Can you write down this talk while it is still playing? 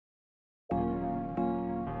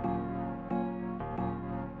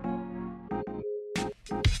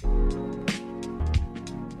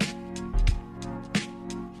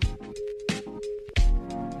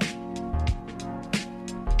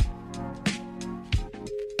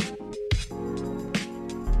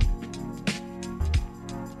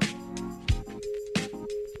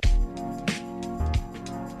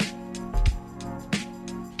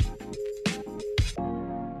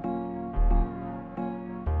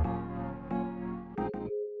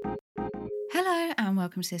Hello and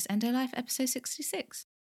welcome to this Endo Life episode 66.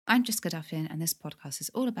 I'm Jessica Duffin and this podcast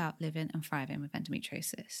is all about living and thriving with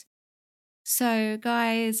endometriosis. So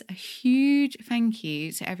guys, a huge thank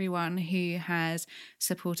you to everyone who has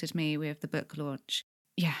supported me with the book launch.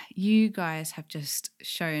 Yeah, you guys have just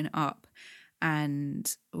shown up,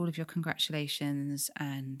 and all of your congratulations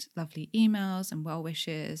and lovely emails and well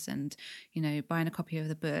wishes and, buying a copy of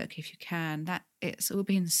the book if you can. That it's all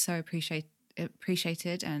been so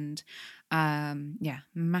appreciated and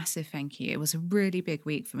massive thank you. It was a really big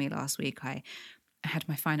week for me last week. I had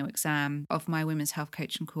my final exam of my women's health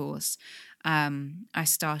coaching course. I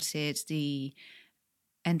started the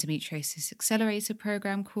endometriosis accelerator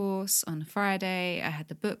program course on Friday. I had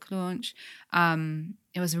the book launch.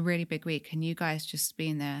 It was a really big week, and you guys just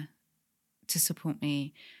being there to support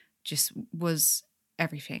me just was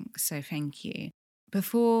everything. So thank you.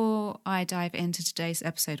 Before I dive into today's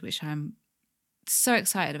episode, which I'm so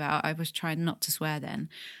excited about, I was trying not to swear then.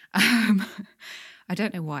 I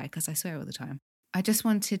don't know why, because I swear all the time. I just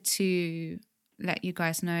wanted to let you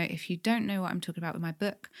guys know, if you don't know what I'm talking about with my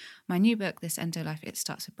book, my new book, This Endo Life, It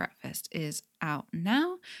Starts with Breakfast, is out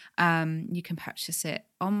now. You can purchase it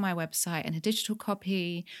on my website in a digital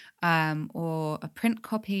copy or a print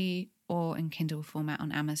copy, or in Kindle format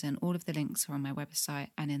on Amazon. All of the links are on my website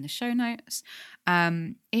and in the show notes.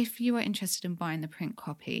 If you are interested in buying the print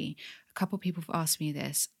copy, a couple of people have asked me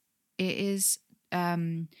this. It is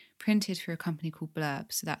printed through a company called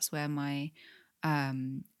Blurb, so that's where my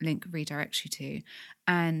link redirects you to,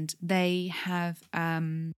 and they have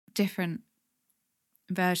different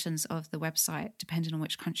versions of the website depending on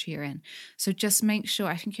which country you're in. So just make sure,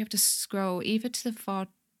 I think you have to scroll either to the far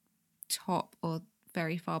top or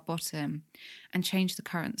very far bottom and change the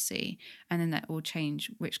currency, and then that will change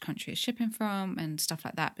which country it's shipping from and stuff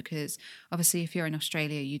like that, because obviously if you're in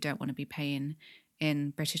Australia you don't want to be paying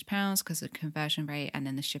in British pounds because of the conversion rate, and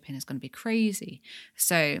then the shipping is going to be crazy.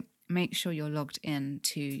 So make sure you're logged in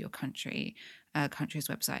to your country's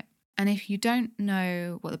website. And if you don't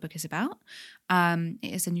know what the book is about, it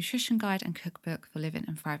is a nutrition guide and cookbook for living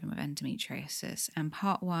and thriving with endometriosis. And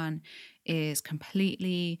part 1 is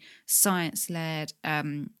completely science-led,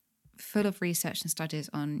 full of research and studies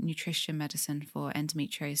on nutrition medicine for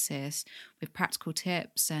endometriosis, with practical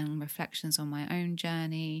tips and reflections on my own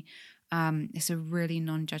journey. It's a really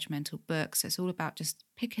non-judgmental book, so it's all about just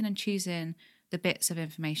picking and choosing the bits of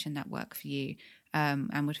information that work for you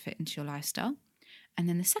and would fit into your lifestyle. And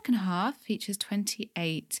then the second half features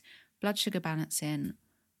 28 blood sugar balancing,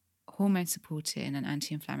 hormone supporting and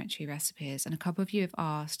anti-inflammatory recipes. And a couple of you have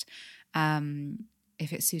asked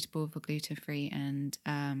if it's suitable for gluten-free and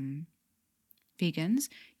vegans.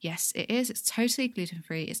 Yes, it is. It's totally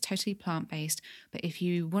gluten-free. It's totally plant-based. But if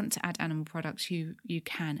you want to add animal products, you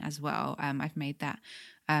can as well. I've made that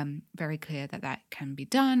very clear that can be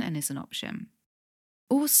done and is an option.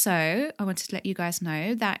 Also, I wanted to let you guys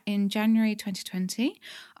know that in January 2020,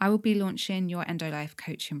 I will be launching your Endo Life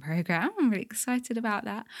coaching program. I'm really excited about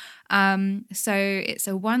that. So it's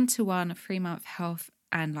a 1-to-1 3-month health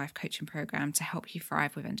and life coaching program to help you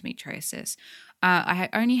thrive with endometriosis. I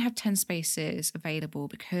only have 10 spaces available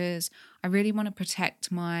because I really want to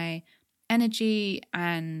protect my energy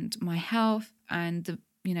and my health, and the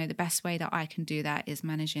best way that I can do that is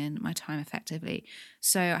managing my time effectively.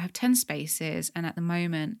 So I have 10 spaces, and at the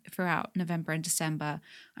moment, throughout November and December,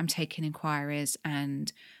 I'm taking inquiries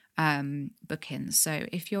and bookings. So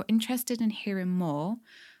if you're interested in hearing more,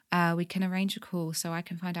 we can arrange a call so I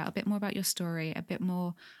can find out a bit more about your story, a bit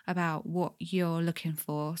more about what you're looking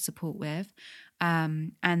for support with,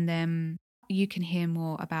 and then you can hear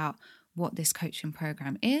more about what this coaching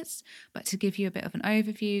program is. But to give you a bit of an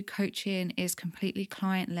overview, coaching is completely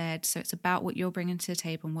client-led, so it's about what you're bringing to the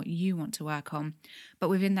table and what you want to work on. But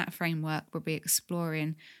within that framework, we'll be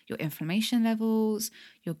exploring your inflammation levels,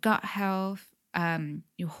 your gut health,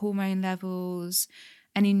 your hormone levels,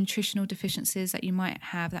 any nutritional deficiencies that you might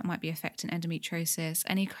have that might be affecting endometriosis,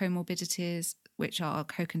 any comorbidities, which are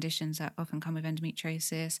co-conditions that often come with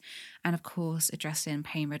endometriosis, and of course addressing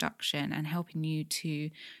pain reduction and helping you to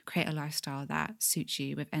create a lifestyle that suits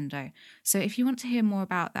you with endo. So if you want to hear more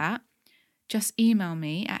about that, just email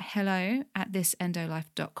me at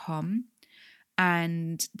hello@thisendolife.com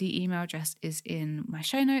and the email address is in my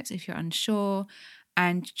show notes if you're unsure.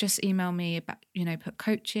 And just email me about, put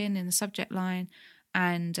coaching in the subject line,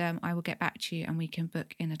 and I will get back to you and we can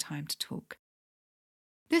book in a time to talk.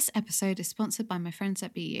 This episode is sponsored by my friends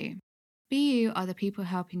at BU. BU are the people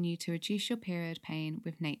helping you to reduce your period pain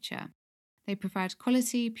with nature. They provide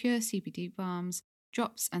quality, pure CBD balms,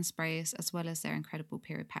 drops and sprays, as well as their incredible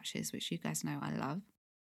period patches, which you guys know I love.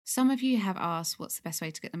 Some of you have asked what's the best way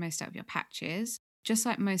to get the most out of your patches. Just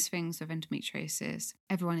like most things with endometriosis,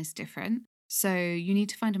 everyone is different. So you need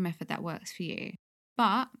to find a method that works for you.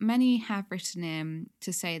 But many have written in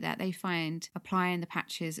to say that they find applying the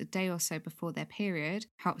patches a day or so before their period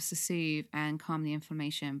helps to soothe and calm the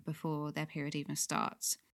inflammation before their period even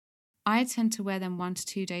starts. I tend to wear them 1 to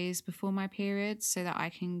 2 days before my period so that I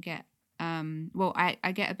can get,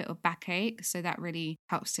 I get a bit of backache, so that really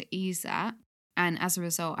helps to ease that. And as a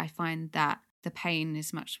result, I find that the pain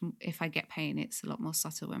is if I get pain, it's a lot more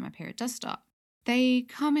subtle when my period does start. They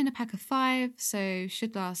come in a pack of 5, so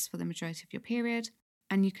should last for the majority of your period,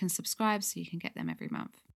 and you can subscribe so you can get them every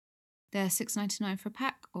month. They're $6.99 for a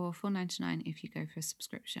pack or $4.99 if you go for a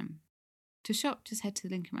subscription. To shop, just head to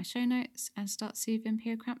the link in my show notes and start soothing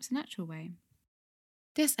period cramps a natural way.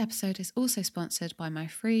 This episode is also sponsored by my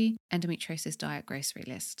free endometriosis diet grocery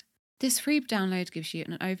list. This free download gives you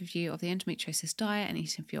an overview of the endometriosis diet and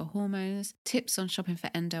eating for your hormones, tips on shopping for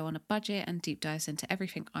endo on a budget, and deep dives into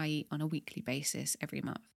everything I eat on a weekly basis every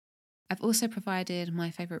month. I've also provided my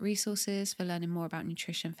favourite resources for learning more about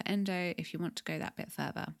nutrition for endo if you want to go that bit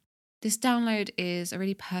further. This download is a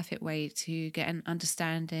really perfect way to get an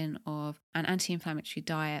understanding of an anti-inflammatory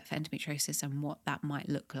diet for endometriosis and what that might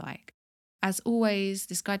look like. As always,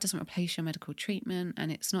 this guide doesn't replace your medical treatment,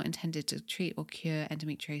 and it's not intended to treat or cure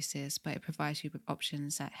endometriosis, but it provides you with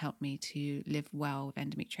options that help me to live well with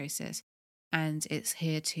endometriosis. And it's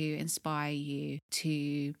here to inspire you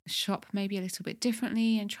to shop maybe a little bit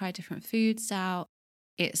differently and try different foods out.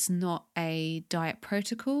 It's not a diet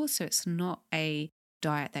protocol, so it's not a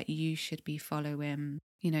diet that you should be following,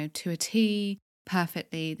 to a T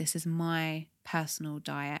perfectly. This is my personal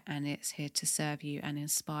diet, and it's here to serve you and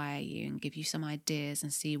inspire you and give you some ideas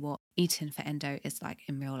and see what eating for endo is like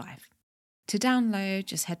in real life. To download,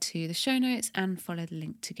 just head to the show notes and follow the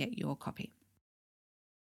link to get your copy.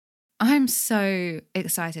 I'm so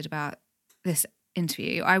excited about this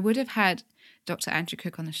interview. I would have had Dr. Andrew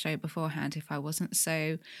Cook on the show beforehand if I wasn't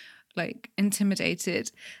so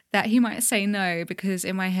intimidated that he might say no, because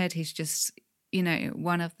in my head he's just,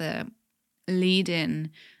 one of the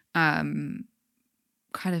leading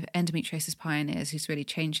kind of endometriosis pioneers who's really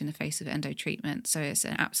changing the face of endo treatment. So it's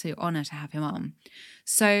an absolute honour to have him on.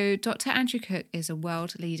 So Dr. Andrew Cook is a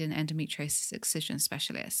world-leading endometriosis excision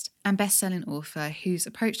specialist and best-selling author whose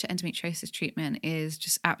approach to endometriosis treatment is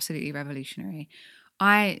just absolutely revolutionary.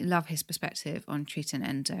 I love his perspective on treating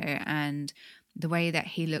endo and the way that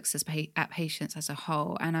he looks at patients as a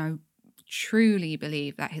whole. And I truly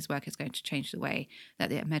believe that his work is going to change the way that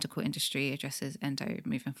the medical industry addresses endo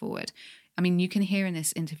moving forward. I mean, you can hear in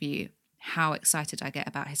this interview how excited I get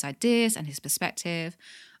about his ideas and his perspective.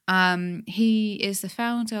 He is the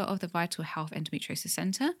founder of the Vital Health Endometriosis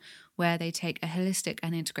Centre, where they take a holistic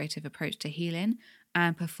and integrative approach to healing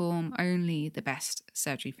and perform only the best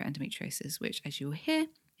surgery for endometriosis, which, as you will hear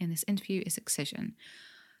in this interview, is excision.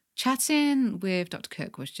 Chatting with Dr.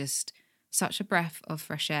 Cook was just such a breath of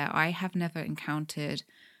fresh air. I have never encountered,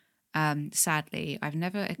 sadly, I've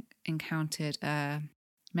never encountered a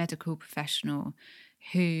medical professional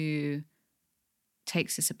who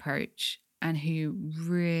takes this approach and who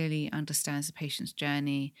really understands the patient's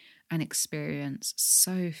journey and experience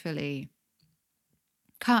so fully,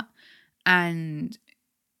 and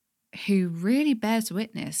who really bears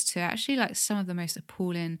witness to actually some of the most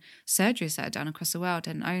appalling surgeries that are done across the world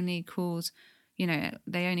and only cause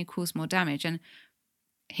more damage. And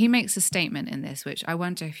he makes a statement in this, which I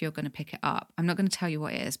wonder if you're going to pick it up. I'm not going to tell you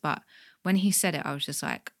what it is, but when he said it, I was just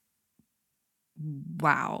like,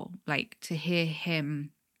 wow, to hear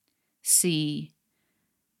him see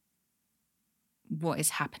what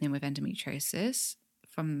is happening with endometriosis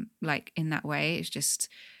from in that way, it's just,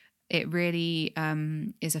 it really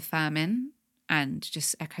is affirming and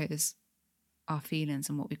just echoes our feelings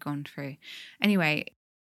and what we've gone through. Anyway,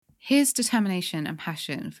 his determination and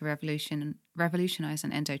passion for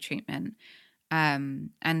revolutionizing endo treatment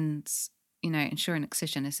and ensuring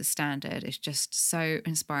excision is a standard is just so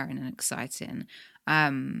inspiring and exciting.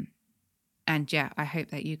 And yeah, I hope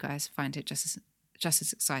that you guys find it just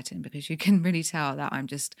as exciting, because you can really tell that I'm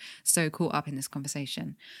just so caught up in this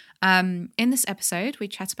conversation. In this episode, we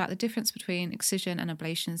chat about the difference between excision and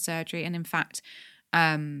ablation surgery, and in fact,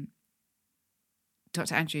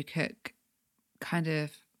 Dr. Andrew Cook kind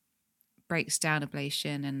of breaks down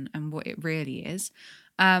ablation and what it really is,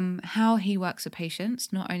 how he works with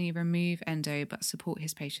patients, not only remove endo, but support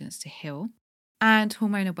his patients to heal, and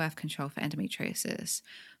hormonal birth control for endometriosis.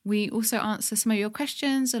 We also answer some of your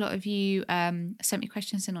questions. A lot of you sent me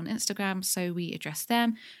questions in on Instagram, so we address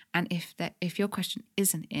them. And if your question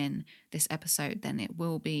isn't in this episode, then it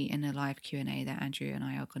will be in a live Q&A that Andrew and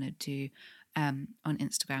I are going to do on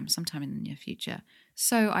Instagram sometime in the near future.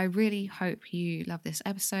 So I really hope you love this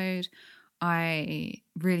episode. I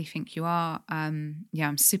really think you are. I'm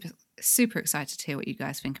super excited to hear what you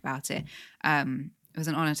guys think about it. It was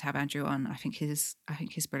an honor to have Andrew on. I think he's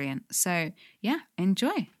brilliant. So yeah,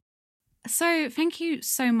 enjoy. So thank you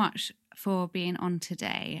so much for being on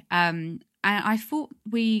today. And I thought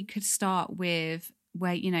we could start with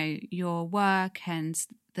where, your work and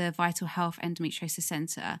the Vital Health Endometriosis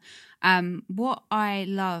Centre. What I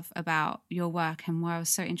love about your work and why I was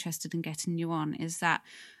so interested in getting you on is that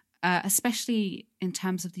especially in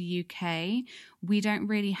terms of the UK, we don't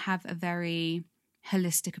really have a very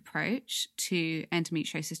holistic approach to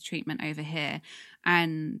endometriosis treatment over here.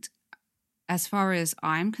 And as far as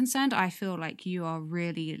I'm concerned, I feel like you are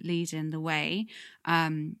really leading the way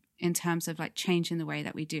in terms of like changing the way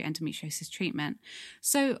that we do endometriosis treatment.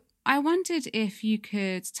 So I wondered if you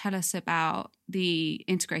could tell us about the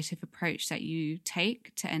integrative approach that you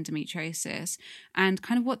take to endometriosis and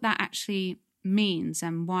kind of what that actually means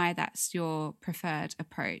and why that's your preferred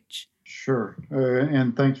approach. Sure.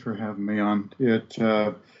 And thanks for having me on. It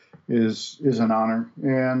is an honor.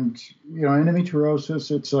 And,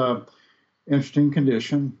 endometriosis, it's a interesting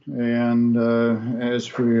condition. And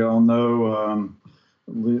as we all know,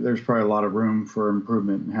 there's probably a lot of room for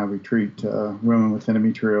improvement in how we treat women with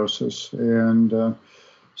endometriosis. And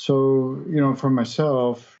so, for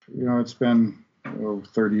myself, it's been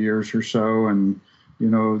 30 years or so. And,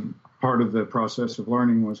 part of the process of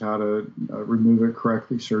learning was how to remove it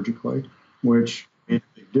correctly surgically, which made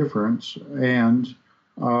a big difference. And,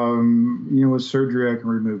 with surgery, I can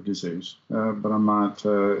remove disease, but I'm not,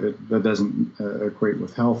 that doesn't equate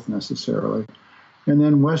with health necessarily. And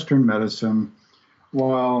then Western medicine,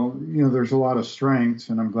 while, there's a lot of strengths,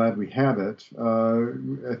 and I'm glad we have it,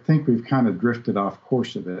 I think we've kind of drifted off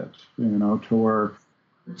course a bit, to where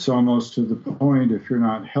it's almost to the point, if you're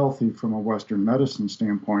not healthy from a Western medicine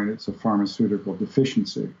standpoint, it's a pharmaceutical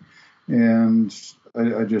deficiency. And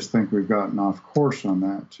I just think we've gotten off course on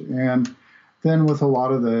that. And then with a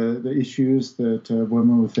lot of the issues that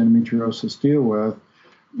women with endometriosis deal with,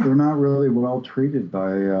 they're not really well treated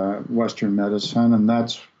by Western medicine. And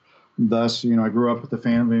that's thus, I grew up with a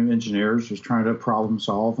family of engineers just trying to problem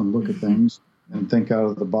solve and look at things and think out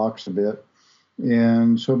of the box a bit.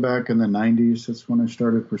 And so back in the 90s, that's when I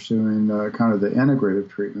started pursuing kind of the integrative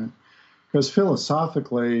treatment. Because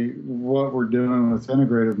philosophically, what we're doing with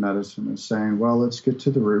integrative medicine is saying, well, let's get to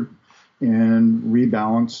the root and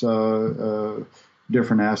rebalance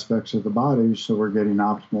different aspects of the body so we're getting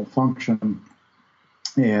optimal function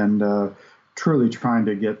and truly trying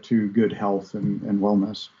to get to good health and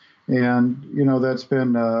wellness. And, that's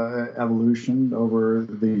been evolution over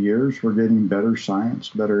the years. We're getting better science,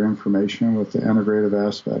 better information with the integrative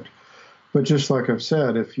aspect. But just like I've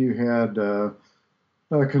said, if you had a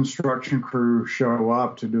construction crew show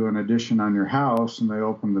up to do an addition on your house and they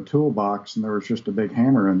opened the toolbox and there was just a big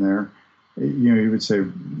hammer in there, you would say,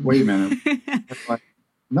 wait a minute. Like,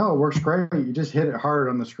 no, it works great. You just hit it hard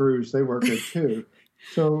on the screws. They work good too.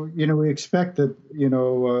 So, we expect that,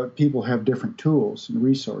 people have different tools and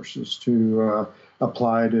resources to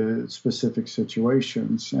apply to specific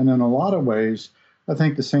situations. And in a lot of ways, I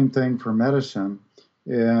think the same thing for medicine.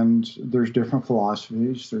 And there's different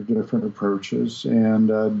philosophies, there's different approaches,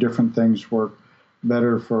 and different things work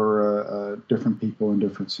better for different people in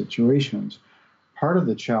different situations. Part of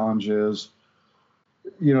the challenge is,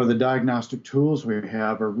 the diagnostic tools we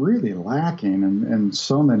have are really lacking in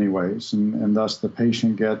so many ways. And thus the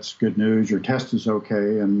patient gets good news, your test is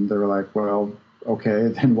okay. And they're like, well, okay,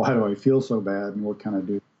 then why do I feel so bad? And what can I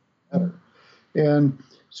do better? And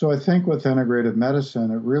so I think with integrative medicine,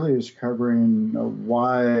 it really is covering a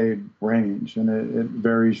wide range, and it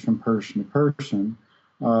varies from person to person.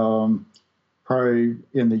 Probably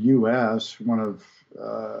in the U.S., one of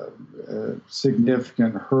a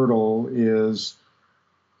significant hurdle is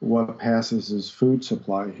what passes as food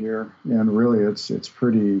supply here, and really it's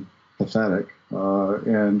pretty pathetic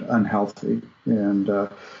and unhealthy. And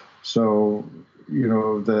so,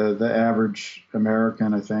 the average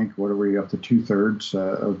American, I think, what are we up to 2/3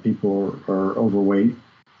 of people are overweight,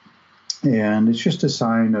 and it's just a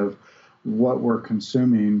sign of what we're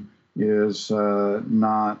consuming is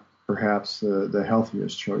not perhaps the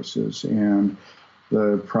healthiest choices. And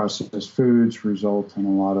the processed foods result in a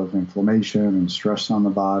lot of inflammation and stress on the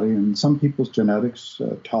body. And some people's genetics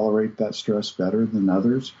tolerate that stress better than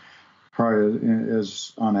others. Probably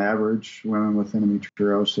is on average, women with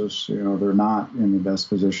endometriosis, they're not in the best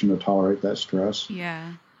position to tolerate that stress.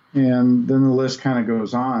 Yeah. And then the list kind of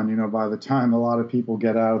goes on. By the time a lot of people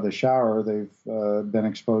get out of the shower, they've been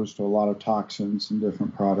exposed to a lot of toxins and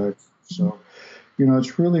different products. So,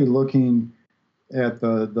 it's really looking at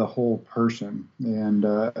the whole person and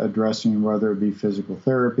addressing whether it be physical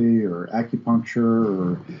therapy or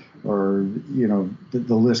acupuncture or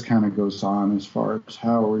the list kind of goes on as far as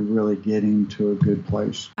how are we really getting to a good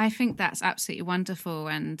place. I think that's absolutely wonderful.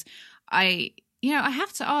 And I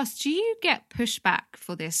have to ask, do you get pushback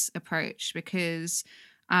for this approach? Because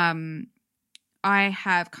I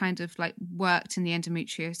have kind of like worked in the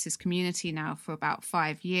endometriosis community now for about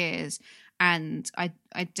 5 years, and I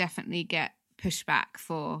definitely get pushback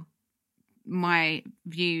for my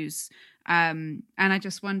views. And I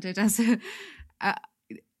just wondered, as a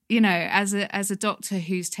doctor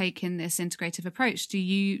who's taken this integrative approach, do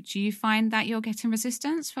you find that you're getting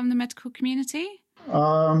resistance from the medical community?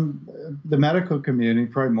 The medical community,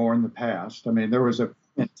 probably more in the past. I mean, there was a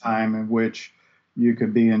time in which you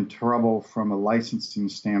could be in trouble from a licensing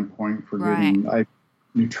standpoint for giving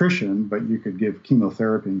nutrition, but you could give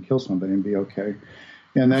chemotherapy and kill somebody and be okay.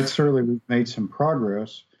 And that's certainly, we've made some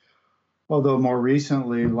progress. Although more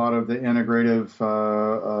recently, a lot of the integrative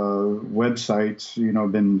websites,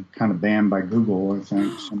 been kind of banned by Google, I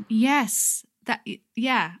think. So. Yes.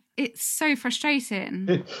 It's so frustrating.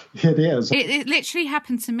 It is. It literally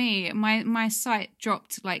happened to me. My site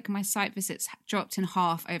dropped, my site visits dropped in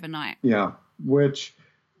half overnight. Yeah, which,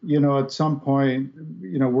 at some point,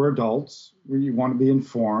 we're adults. We want to be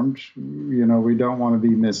informed. We don't want to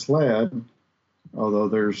be misled. Although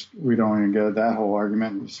we don't even get that whole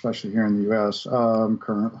argument, especially here in the U.S.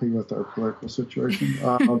 Currently with our political situation.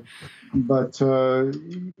 But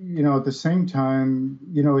at the same time,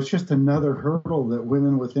 it's just another hurdle that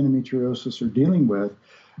women with endometriosis are dealing with.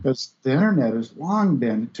 As the internet has long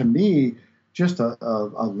been, to me, just a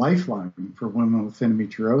lifeline for women with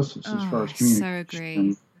endometriosis as far as communication. So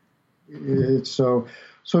agree. It's so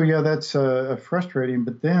yeah, that's frustrating.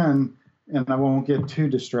 But then, and I won't get too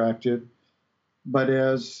distracted, but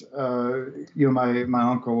as my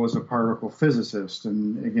uncle was a particle physicist,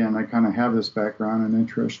 and again, I kind of have this background and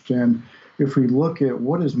interest. And if we look at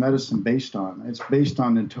what is medicine based on, it's based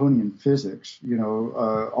on Newtonian physics.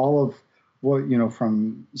 All of what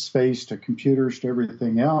from space to computers to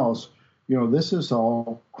everything else. This is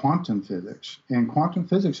all quantum physics, and quantum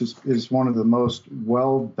physics is one of the most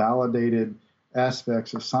well validated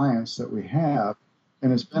aspects of science that we have,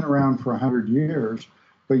 and it's been around for 100 years.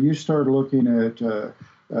 But you start looking at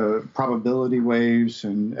probability waves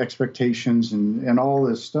and expectations and all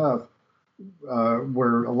this stuff,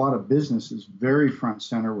 where a lot of business is very front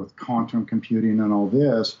center with quantum computing and all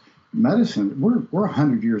this. Medicine, we're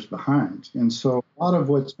 100 years behind. And so a lot of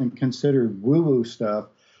what's been considered woo-woo stuff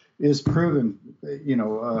is proven,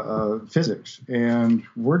 physics. And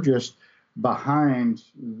we're just behind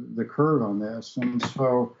the curve on this. And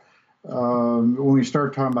so when we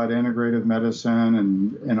start talking about integrative medicine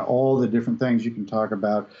and all the different things, you can talk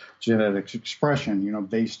about genetics expression,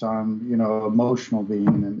 based on, emotional being.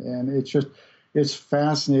 And it's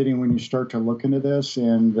fascinating when you start to look into this,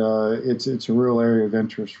 and it's a real area of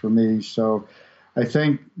interest for me. So I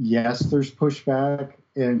think, yes, there's pushback,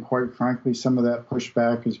 and quite frankly, some of that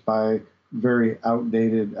pushback is by very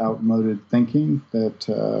outmoded thinking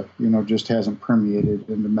that, just hasn't permeated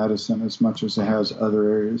into medicine as much as it has other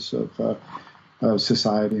areas of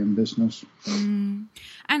society and business. Mm.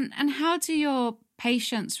 And how do your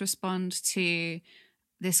patients respond to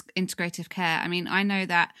this integrative care? I mean, I know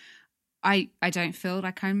that I don't feel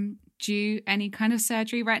like I'm due any kind of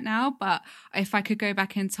surgery right now, but if I could go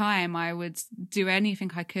back in time, I would do anything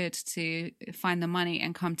I could to find the money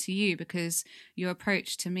and come to you, because your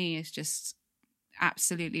approach to me is just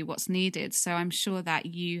absolutely what's needed. So I'm sure that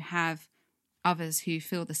you have others who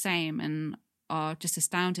feel the same and are just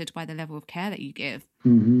astounded by the level of care that you give.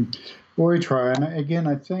 Mm-hmm. Well, we try. And again,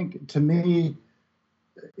 I think, to me,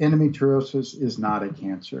 endometriosis is not a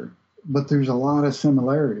cancer, but there's a lot of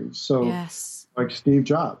similarities. So yes. Like Steve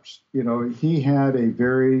Jobs, he had a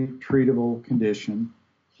very treatable condition.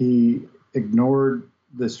 He ignored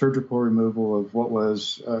the surgical removal of what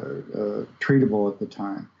was treatable at the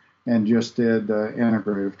time and just did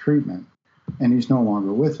integrative treatment. And he's no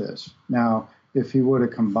longer with us. Now, if he would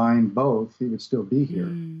have combined both, he would still be here.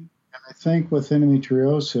 And I think with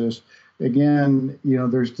endometriosis, again,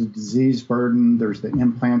 there's the disease burden, there's the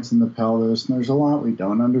implants in the pelvis, and there's a lot we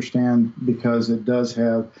don't understand because it does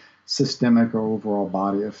have systemic or overall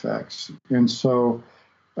body effects. And so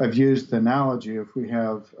I've used the analogy, if we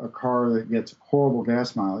have a car that gets horrible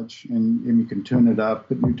gas mileage and you can tune it up,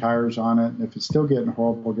 put new tires on it, and if it's still getting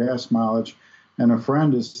horrible gas mileage, and a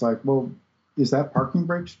friend is like, well, is that parking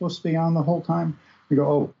brake supposed to be on the whole time? You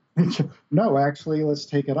go, oh, no, actually, let's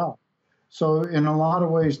take it off. So in a lot of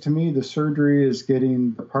ways, to me, the surgery is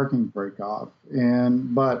getting the parking brake off.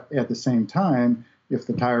 But at the same time, if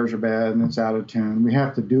the tires are bad and it's out of tune, we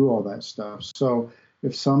have to do all that stuff. So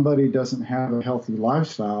if somebody doesn't have a healthy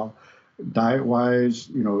lifestyle, diet-wise,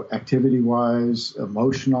 activity-wise,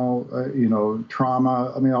 emotional,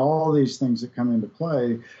 trauma, all these things that come into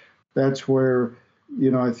play, that's where,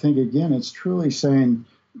 I think, again, it's truly saying,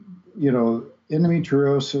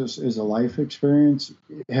 endometriosis is a life experience.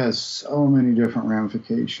 It has so many different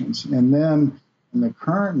ramifications. And then in the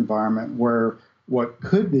current environment where what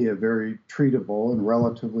could be a very treatable and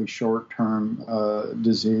relatively short-term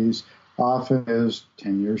disease often is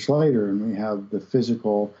 10 years later, and we have the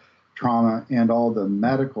physical trauma and all the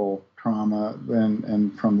medical trauma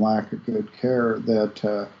and from lack of good care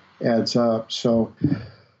that adds up. So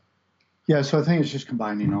so I think it's just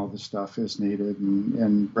combining all the stuff as needed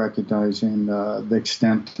and recognizing the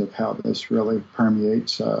extent of how this really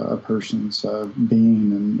permeates a person's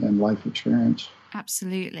being and life experience.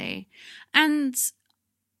 Absolutely. And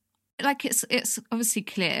it's obviously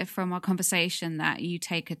clear from our conversation that you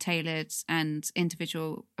take a tailored and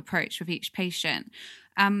individual approach with each patient.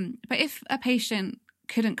 But if a patient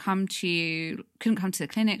couldn't come to the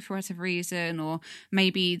clinic for whatever reason, or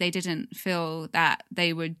maybe they didn't feel that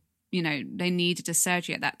they would, they needed a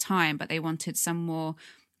surgery at that time, but they wanted some more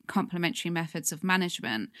complementary methods of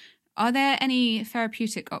management, are there any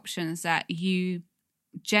therapeutic options that you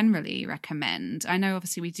generally recommend? I know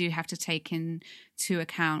obviously we do have to take into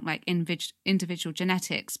account like individual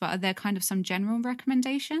genetics, but are there kind of some general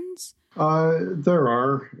recommendations? There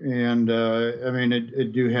are, and I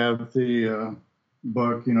do have the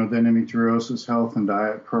book, the Endometriosis Health and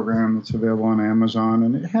Diet Program that's available on Amazon,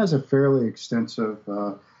 and it has a fairly extensive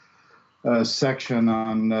section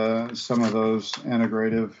on some of those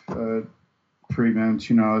integrative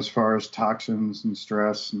treatments, as far as toxins and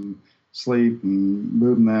stress and sleep and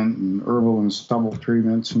movement and herbal and stubble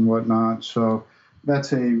treatments and whatnot. So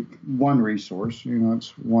that's one resource,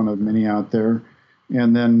 it's one of many out there.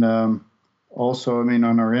 And then also, on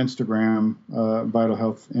our Instagram, Vital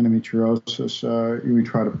Health Endometriosis, we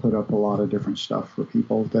try to put up a lot of different stuff for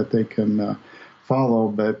people that they can follow.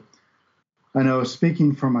 But I know,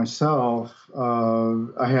 speaking for myself,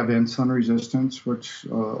 I have insulin resistance, which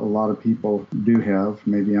a lot of people do have,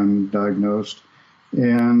 maybe undiagnosed.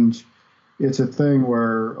 And it's a thing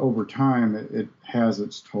where over time it has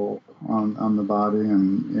its toll on the body.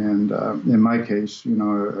 And in my case,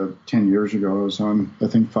 10 years ago, I was on, I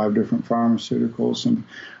think, 5 different pharmaceuticals and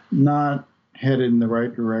not headed in the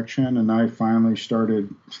right direction. And I finally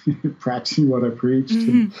started practicing what I preached.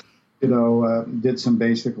 Mm-hmm. And, did some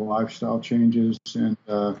basic lifestyle changes, and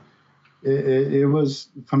it was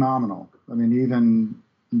phenomenal. Even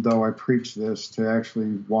though I preached this, to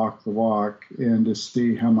actually walk the walk and to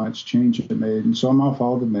see how much change it made. And so I'm off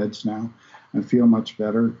all the meds now. I feel much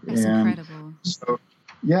better. That's incredible. So,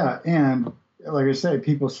 yeah. And like I say,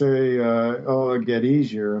 people say, it'll get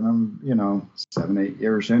easier. And I'm, 7-8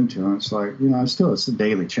 years into it. It's like, it's a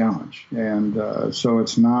daily challenge. And so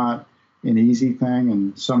it's not an easy thing.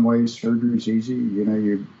 In some ways, surgery is easy.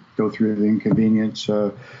 You go through the inconvenience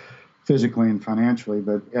physically and financially,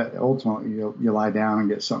 but ultimately you lie down and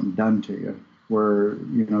get something done to you. Where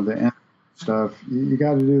the end stuff, you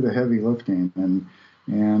got to do the heavy lifting and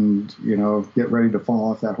get ready to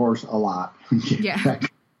fall off that horse a lot. Yeah.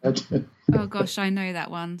 Oh gosh, I know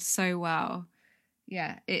that one so well.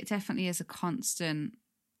 Yeah, it definitely is a constant.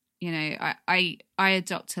 I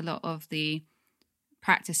adopt a lot of the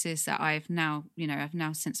practices that I've now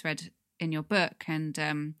since read in your book,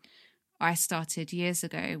 and I started years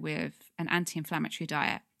ago with an anti-inflammatory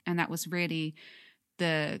diet, and that was really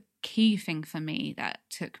the key thing for me that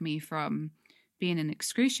took me from being in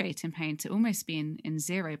excruciating pain to almost being in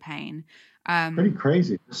zero pain. Pretty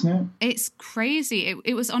crazy, isn't it? It's crazy.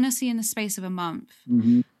 It was honestly in the space of a month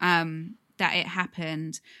mm-hmm. That it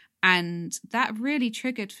happened, and that really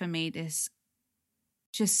triggered for me this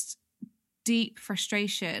just deep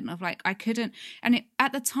frustration of like I couldn't, and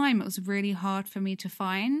at the time it was really hard for me to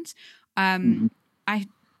find. Mm-hmm.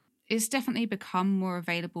 It's definitely become more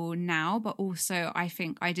available now, but also I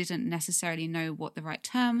think I didn't necessarily know what the right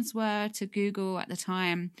terms were to Google at the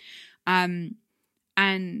time.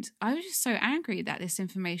 And I was just so angry that this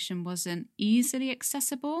information wasn't easily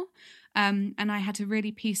accessible. And I had to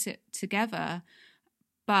really piece it together.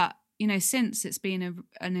 But, since it's been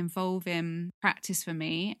an involving practice for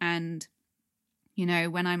me, and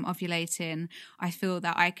when I'm ovulating, I feel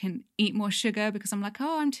that I can eat more sugar because I'm like,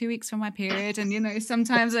 oh, I'm 2 weeks from my period. And,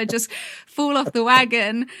 sometimes I just fall off the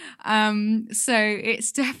wagon. So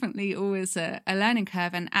it's definitely always a learning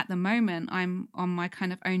curve. And at the moment, I'm on my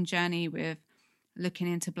kind of own journey with looking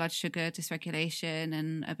into blood sugar dysregulation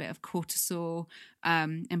and a bit of cortisol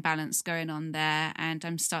imbalance going on there. And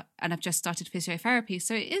I've just started physiotherapy.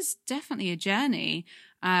 So it is definitely a journey.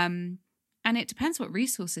 And it depends what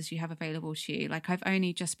resources you have available to you. Like, I've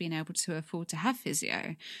only just been able to afford to have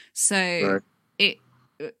physio. So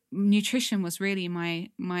nutrition was really my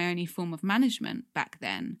only form of management back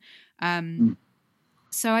then.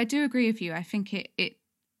 So I do agree with you. I think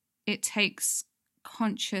it takes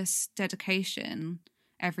conscious dedication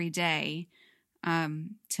every day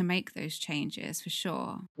to make those changes, for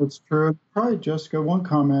sure. That's true. Probably, Jessica, one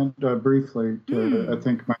comment briefly I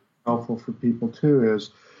think might be helpful for people too is,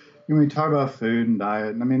 when we talk about food and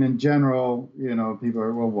diet, and I mean, in general, people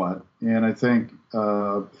are, well, what? And I think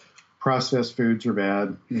processed foods are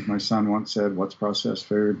bad. As my son once said, what's processed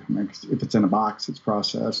food? I mean, if it's in a box, it's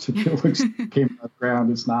processed. If it looks came out of the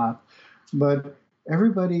ground, it's not. But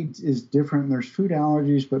everybody is different. There's food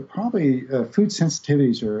allergies, but probably food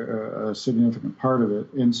sensitivities are a significant part of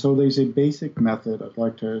it. And so there's a basic method I'd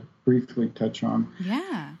like to briefly touch on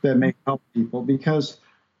that may help people, because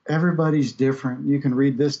everybody's different. You can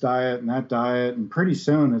read this diet and that diet, and pretty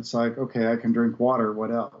soon it's like, okay, I can drink water. What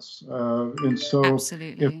else? And so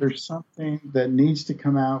Absolutely. If there's something that needs to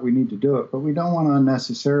come out, we need to do it. But we don't want to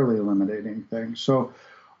unnecessarily eliminate anything. So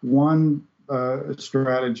one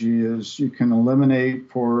strategy is you can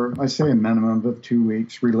eliminate for, I say, a minimum of 2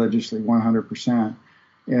 weeks religiously, 100%.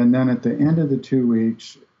 And then at the end of the 2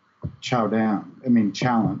 weeks,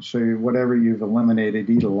 challenge. So whatever you've eliminated,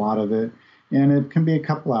 eat a lot of it. And it can be a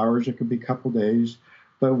couple hours, it could be a couple days,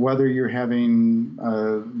 but whether you're having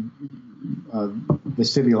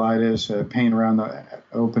vestibulitis, pain around the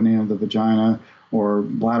opening of the vagina, or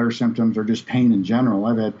bladder symptoms, or just pain in general.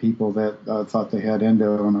 I've had people that thought they had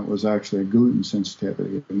endo and it was actually a gluten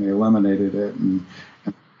sensitivity, and they eliminated it, and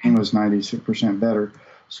pain was 96% better.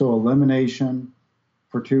 So elimination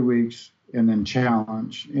for 2 weeks, and then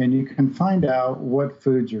challenge. And you can find out what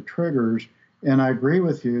foods are triggers. And I agree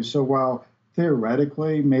with you. So while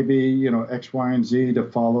theoretically, maybe, X, Y, and Z to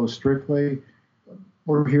follow strictly,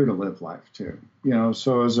 we're here to live life too.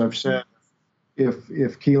 So as I've said,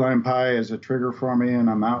 if key lime pie is a trigger for me and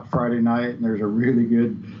I'm out Friday night and there's a really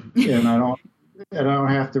good, and I don't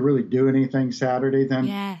have to really do anything Saturday, then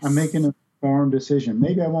I'm making an informed decision.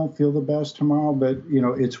 Maybe I won't feel the best tomorrow, but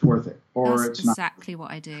it's worth it. Or That's it's not. Exactly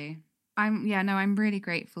what I do. I'm really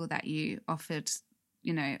grateful that you offered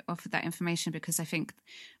that information, because I think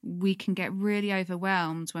we can get really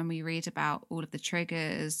overwhelmed when we read about all of the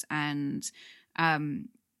triggers and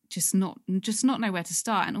just not know where to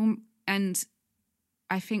start. And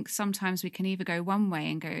I think sometimes we can either go one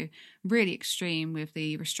way and go really extreme with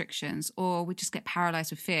the restrictions, or we just get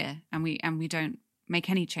paralyzed with fear and we don't make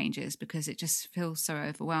any changes because it just feels so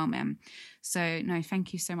overwhelming. So no,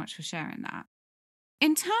 thank you so much for sharing that.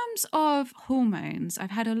 In terms of hormones, I've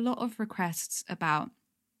had a lot of requests about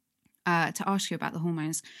to ask you about the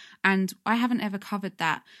hormones, and I haven't ever covered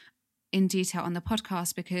that in detail on the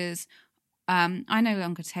podcast because I no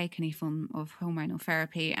longer take any form of hormonal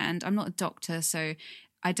therapy, and I'm not a doctor, so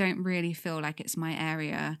I don't really feel like it's my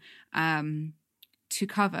area to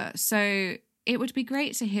cover. So it would be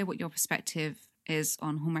great to hear what your perspective is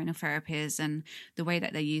on hormonal therapies and the way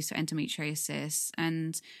that they're used for endometriosis,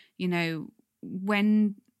 and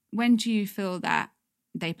when do you feel that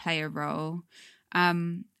they play a role?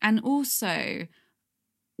 And also,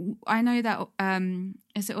 I know that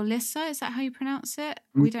is it Olissa? Is that how you pronounce it?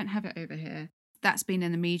 We don't have it over here. That's been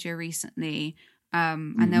in the media recently,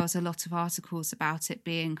 and there was a lot of articles about it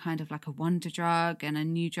being kind of like a wonder drug and a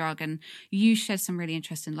new drug, and you shed some really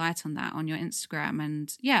interesting light on that on your Instagram.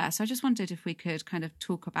 And so I just wondered if we could kind of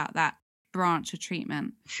talk about that branch of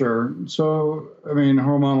treatment. Sure. So,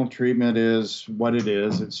 hormonal treatment is what it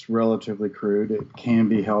is. It's relatively crude. It can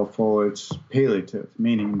be helpful. It's palliative,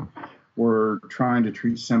 meaning we're trying to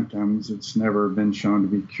treat symptoms. It's never been shown to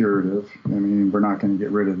be curative. We're not going to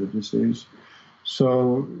get rid of the disease.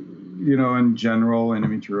 So, in general,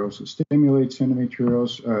 endometriosis stimulates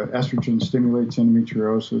endometriosis. Estrogen stimulates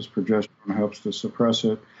endometriosis. Progesterone helps to suppress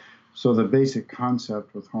it. So the basic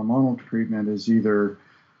concept with hormonal treatment is either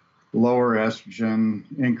lower estrogen,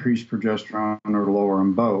 increase progesterone, or lower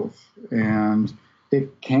them both. And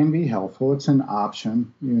it can be helpful. It's an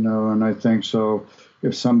option, and I think so.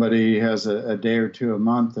 If somebody has a day or two a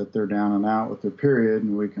month that they're down and out with their period,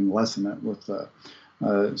 and we can lessen it with,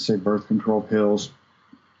 say, birth control pills,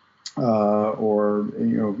 or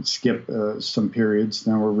skip some periods,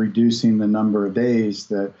 then we're reducing the number of days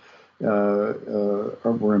that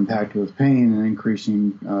we're impacted with pain and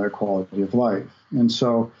increasing quality of life. And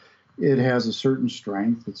so it has a certain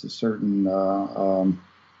strength. It's a certain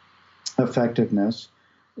effectiveness.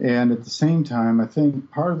 And at the same time, I think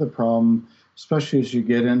part of the problem, especially as you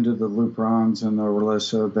get into the Luprons and the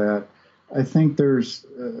Orilissa, that I think there's,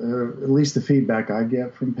 at least the feedback I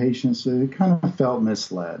get from patients, it kind of felt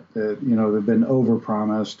misled, that, they've been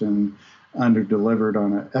overpromised and under-delivered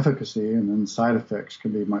on efficacy, and then side effects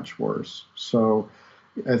can be much worse. So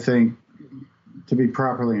I think to be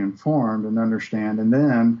properly informed and understand, and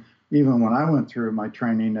then even when I went through my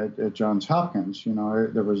training at Johns Hopkins,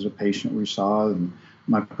 there was a patient we saw, and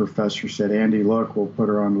my professor said, Andy, look, we'll put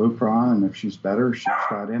her on Lupron, and if she's better, she's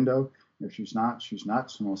got endo. If she's not, so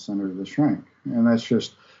we'll send her to the shrink. And that's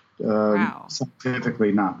just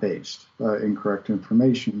scientifically not based, incorrect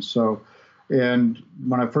information. So, and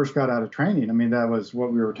when I first got out of training, that was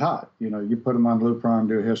what we were taught. You put them on Lupron,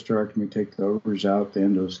 do a hysterectomy, take the ovaries out, the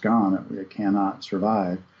endo's gone. It cannot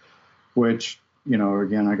survive, which,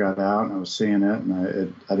 again, I got out and I was seeing it,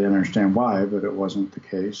 and I didn't understand why, but it wasn't the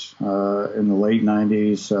case. In the late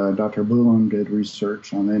 90s, Dr. Boulin did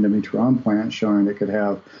research on the endometrial plant showing it could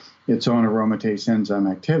have its own aromatase enzyme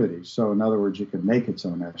activity. So in other words, you could make its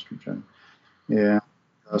own estrogen. And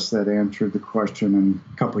thus that answered the question. And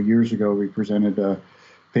a couple of years ago, we presented a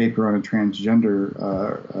paper on a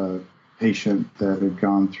transgender patient that had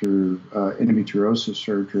gone through endometriosis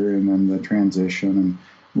surgery and then the transition, and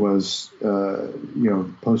was,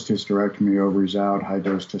 post-hysterectomy, ovaries out,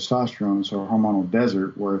 high-dose testosterone, so a hormonal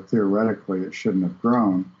desert where theoretically it shouldn't have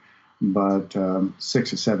grown. But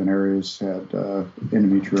 6 or 7 areas had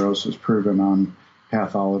endometriosis proven on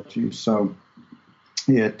pathology. So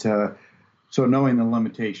so knowing the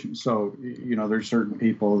limitations. So, there's certain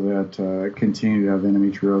people that continue to have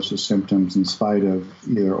endometriosis symptoms in spite of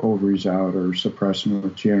either ovaries out or suppression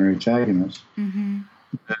with GnRH agonists. Mm-hmm.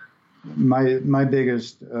 My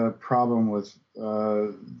biggest problem with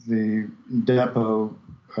the depot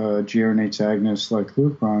GnRH agonists like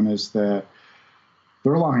Lupron is that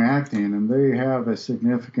they're long-acting, and they have a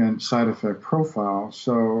significant side effect profile.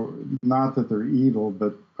 So not that they're evil,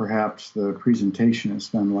 but perhaps the presentation has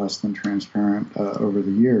been less than transparent over the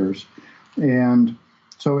years. And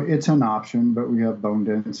so it's an option, but we have bone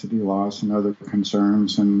density loss and other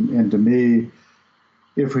concerns. And to me,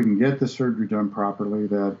 if we can get the surgery done properly,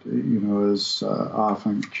 that, is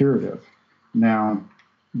often curative. Now,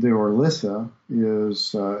 the Orilissa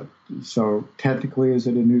is, so technically, is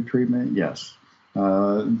it a new treatment? Yes.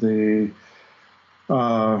 The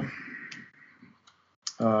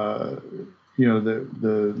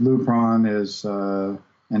Lupron is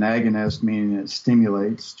an agonist, meaning it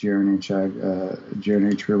stimulates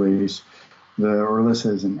GnRH release. The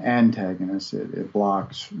Orilissa is an antagonist; it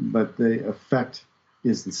blocks, but the effect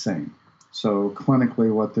is the same. So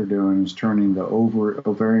clinically, what they're doing is turning the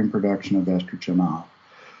ovarian production of estrogen off.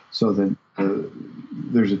 So that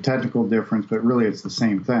there's a technical difference, but really it's the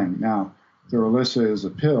same thing. Now, the Orilissa is a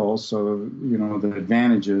pill, so, the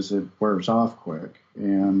advantage is it wears off quick,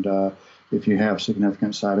 and if you have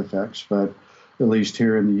significant side effects, but at least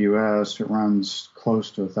here in the U.S., it runs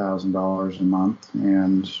close to $1,000 a month,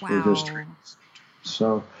 and we're just treating.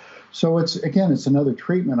 So it's another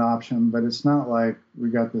treatment option, but it's not like we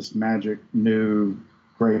got this magic new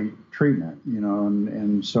great treatment,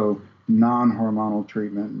 and so non-hormonal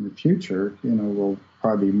treatment in the future, will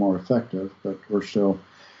probably be more effective, but we're still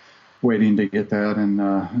waiting to get that in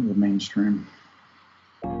the mainstream.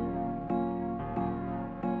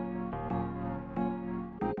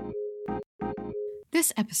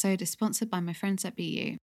 This episode is sponsored by my friends at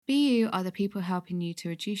BU. BU are the people helping you to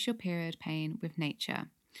reduce your period pain with nature.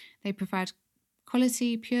 They provide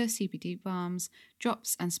quality, pure CBD balms,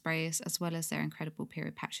 drops and sprays, as well as their incredible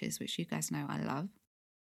period patches, which you guys know I love.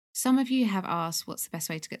 Some of you have asked what's the best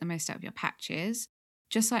way to get the most out of your patches.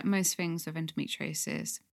 Just like most things with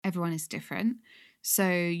endometriosis, everyone is different, so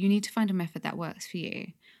you need to find a method that works for you.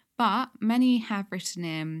 But many have written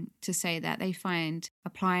in to say that they find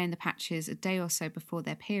applying the patches a day or so before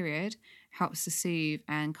their period helps to soothe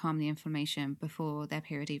and calm the inflammation before their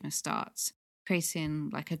period even starts, creating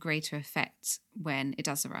like a greater effect when it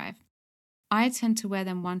does arrive. I tend to wear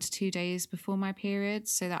them 1 to 2 days before my period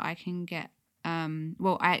so that I can get,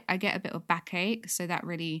 I get a bit of backache, so that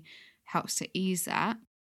really helps to ease that.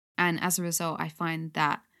 And as a result, I find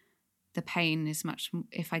that the pain is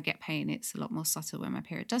if I get pain, it's a lot more subtle when my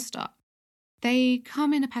period does start. They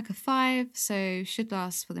come in a pack of 5, so should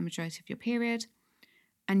last for the majority of your period.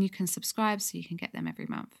 And you can subscribe so you can get them every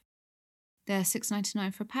month. They're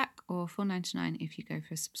 $6.99 for a pack or $4.99 if you go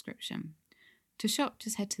for a subscription. To shop,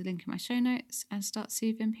 just head to the link in my show notes and start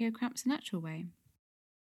soothing period cramps a natural way.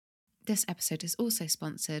 This episode is also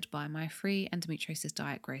sponsored by my free endometriosis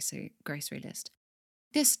diet grocery list.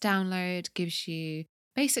 This download gives you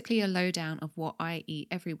basically a lowdown of what I eat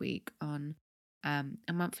every week on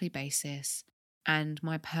a monthly basis and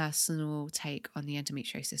my personal take on the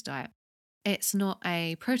endometriosis diet. It's not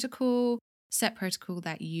a set protocol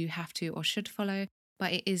that you have to or should follow,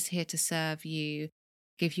 but it is here to serve you,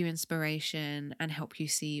 give you inspiration, and help you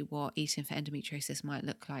see what eating for endometriosis might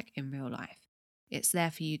look like in real life. It's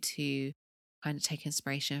there for you to kind of take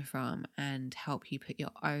inspiration from and help you put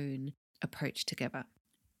your own approach together.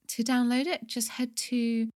 To download it, just head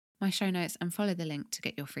to my show notes and follow the link to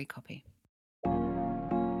get your free copy.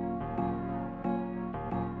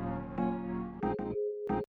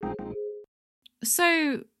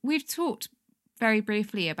 So we've talked very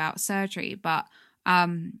briefly about surgery, but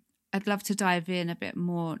I'd love to dive in a bit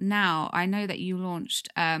more now. I know that you launched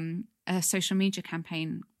a social media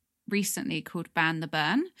campaign recently called Ban the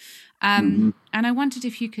Burn. And I wondered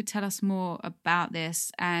if you could tell us more about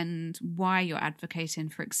this and why you're advocating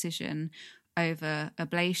for excision over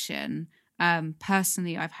ablation.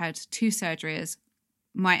 Personally, I've had 2 surgeries.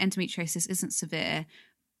 My endometriosis isn't severe,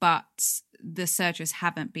 but the surgeries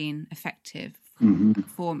haven't been effective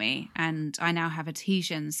for me. And I now have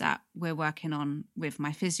adhesions that we're working on with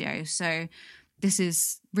my physio. So this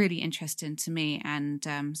is really interesting to me and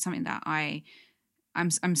something that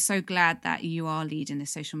I'm so glad that you are leading this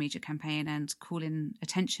social media campaign and calling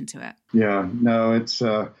attention to it. Yeah, no, it's,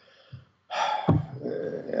 I don't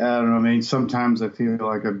know. I mean, sometimes I feel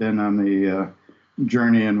like I've been on the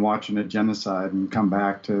journey and watching a genocide and come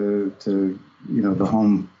back to the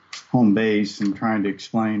home base and trying to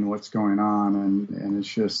explain what's going on. And it's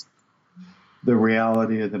just the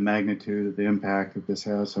reality of the magnitude of the impact that this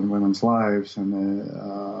has on women's lives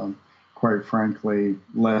and quite frankly,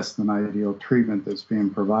 less than ideal treatment that's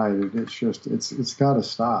being provided. It's just, it's got to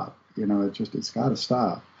stop. It's got to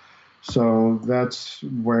stop. So that's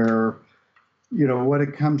where, what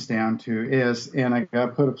it comes down to is, and I got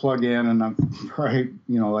to put a plug in, and I'm probably,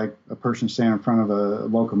 like a person standing in front of a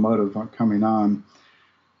locomotive coming on.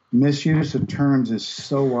 Misuse of terms is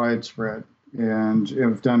so widespread, and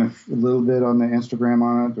I've done a little bit on the Instagram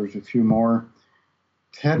on it. There's a few more.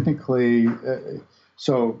 Technically,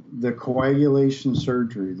 so the coagulation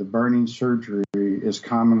surgery, the burning surgery, is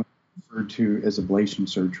commonly referred to as ablation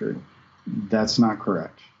surgery. That's not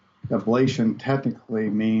correct. Ablation technically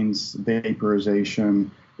means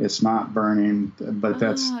vaporization. It's not burning, but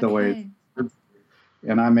that's the way.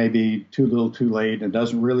 And I may be too little too late. It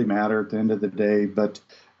doesn't really matter at the end of the day, but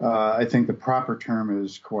I think the proper term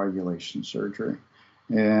is coagulation surgery.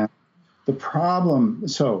 And the problem,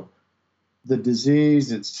 so the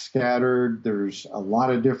disease, it's scattered. There's a lot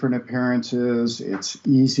of different appearances. It's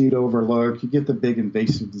easy to overlook. You get the big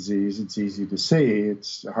invasive disease. It's easy to see.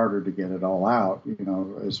 It's harder to get it all out,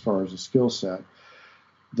 as far as a skill set.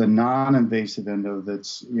 The non-invasive endo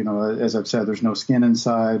that's, as I've said, there's no skin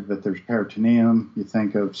inside, but there's peritoneum. You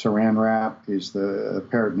think of saran wrap is the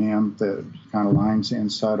peritoneum that kind of lines the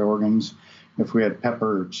inside organs. If we had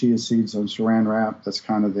pepper or chia seeds on saran wrap, that's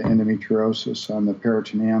kind of the endometriosis on the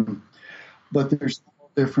peritoneum. But there's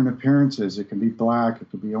different appearances. It can be black,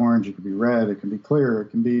 it can be orange, it can be red, it can be clear, it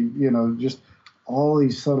can be, just all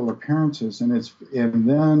these subtle appearances. And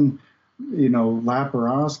then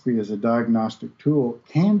laparoscopy as a diagnostic tool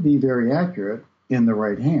can be very accurate in the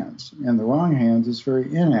right hands. In the wrong hands, it's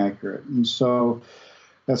very inaccurate. And so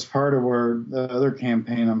that's part of where the other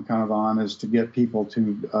campaign I'm kind of on is to get people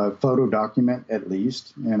to photo document at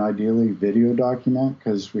least, and ideally video document,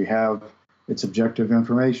 because it's objective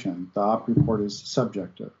information. The op report is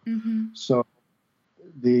subjective. Mm-hmm. So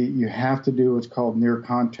you have to do what's called near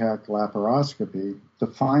contact laparoscopy to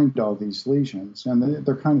find all these lesions, and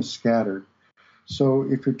they're kind of scattered. So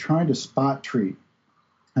if you're trying to spot treat,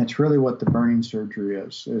 that's really what the burning surgery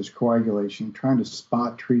is coagulation, trying to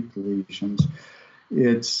spot treat the lesions.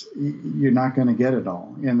 You're not going to get it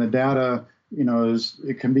all. And the data,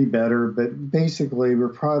 it can be better, but basically we're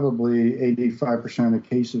probably 85% of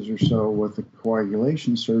cases or so with the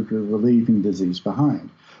coagulation surgery, we're leaving disease behind.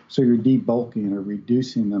 So you're debulking or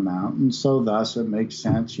reducing the amount. And so thus it makes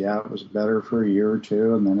sense. Yeah, it was better for a year or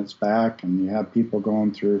two, and then it's back, and you have people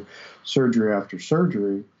going through surgery after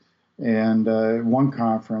surgery. And one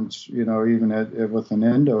conference, even with an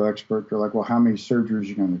endo expert, they're like, well, how many surgeries are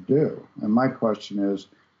you going to do? And my question is,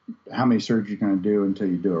 how many surgeries are you going to do until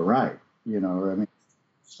you do it right?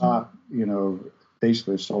 Stop,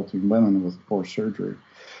 basically assaulting women with poor surgery.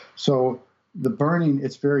 So the burning,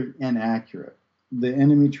 it's very inaccurate. The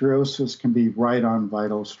endometriosis can be right on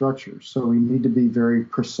vital structures. So we need to be very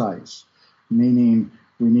precise, meaning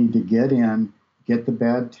we need to get the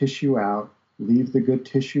bad tissue out, leave the good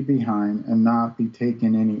tissue behind, and not be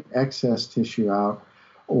taking any excess tissue out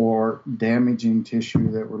or damaging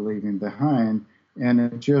tissue that we're leaving behind. And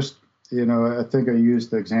it just, I think I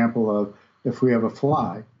used the example of if we have a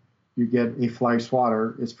fly, you get a fly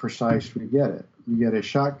swatter, it's precise, we get it. You get a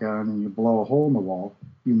shotgun and you blow a hole in the wall,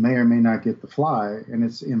 you may or may not get the fly, and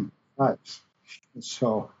it's imprecise.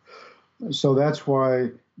 So that's why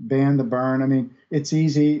ban the burn. I mean, it's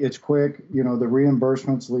easy, it's quick. The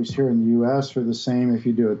reimbursements, at least here in the U.S., are the same if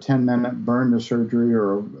you do a 10-minute burn to surgery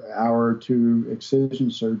or an hour or two excision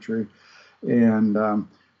surgery. And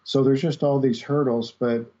so there's just all these hurdles.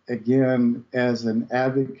 But again, as an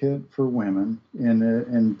advocate for women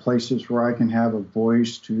in places where I can have a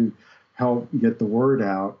voice to help get the word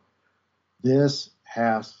out, this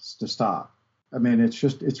has to stop. I mean,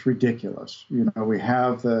 it's ridiculous. We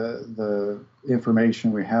have the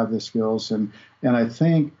information, we have the skills, and I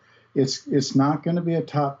think it's not going to be a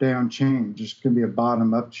top-down change. It's going to be a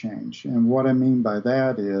bottom-up change. And what I mean by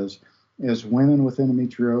that is, as women with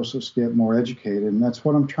endometriosis get more educated, and that's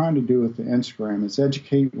what I'm trying to do with the Instagram, is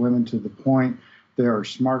educate women to the point they are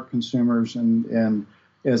smart consumers, and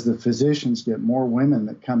as the physicians get more women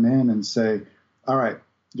that come in and say, all right,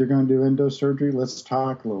 you're going to do endo surgery, let's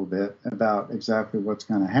talk a little bit about exactly what's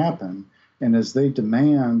going to happen. And as they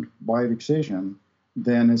demand wide excision,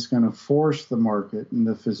 then it's going to force the market and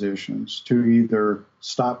the physicians to either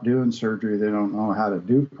stop doing surgery they don't know how to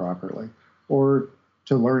do properly, or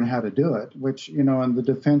to learn how to do it, which, in the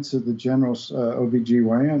defense of the general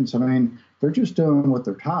OBGYNs, I mean, they're just doing what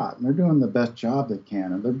they're taught, and they're doing the best job they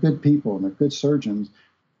can, and they're good people, and they're good surgeons,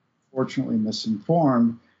 fortunately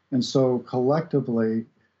misinformed. And so collectively,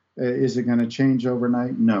 is it going to change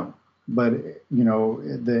overnight? No. But,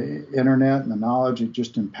 the internet and the knowledge, it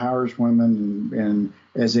just empowers women. And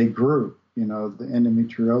as a group, the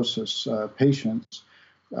endometriosis patients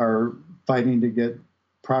are fighting to get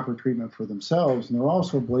proper treatment for themselves. And they're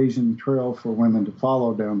also blazing the trail for women to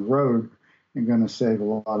follow down the road and going to save a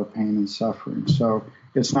lot of pain and suffering. So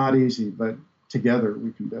it's not easy, but together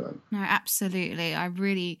we can do it. No, absolutely. I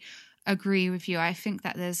really agree with you. I think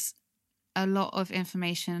that there's a lot of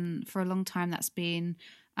information for a long time that's been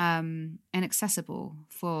inaccessible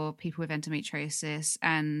for people with endometriosis,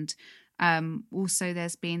 and also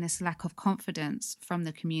there's been this lack of confidence from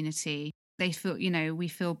the community. They feel, we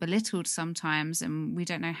feel belittled sometimes, and we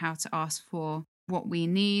don't know how to ask for what we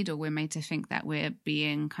need, or we're made to think that we're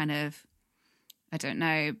being kind of,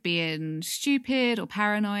 being stupid or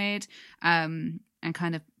paranoid, and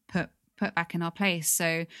kind of put back in our place.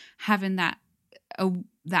 So having that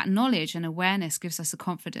knowledge and awareness gives us the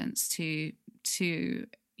confidence to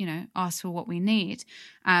ask for what we need.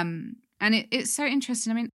 And it's so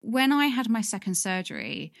interesting. I mean, when I had my second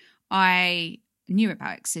surgery, I knew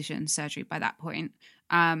about excision surgery by that point.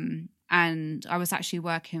 And I was actually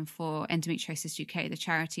working for Endometriosis UK, the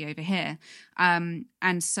charity over here. And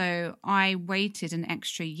so I waited an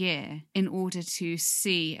extra year in order to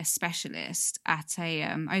see a specialist at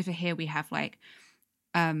over here we have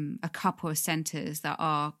a couple of centres that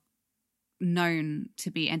are known to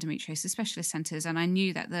be endometriosis specialist centres. And I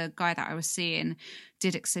knew that the guy that I was seeing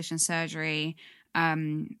did excision surgery,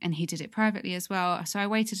 and he did it privately as well. So I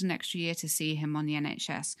waited an extra year to see him on the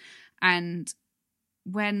NHS. And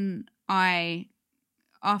when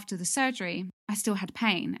after the surgery, I still had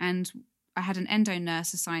pain, and I had an endo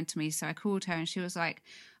nurse assigned to me. So I called her and she was like,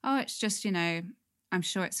 oh, it's just, I'm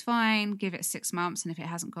sure it's fine. Give it 6 months. And if it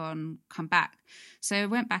hasn't gone, come back. So I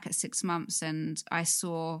went back at 6 months and I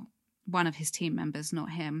saw one of his team members, not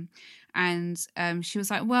him. And she was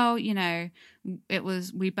like, well,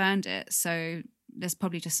 we burned it. So there's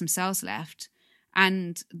probably just some cells left.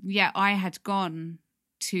 And yeah, I had gone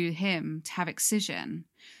to him to have excision.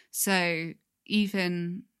 So is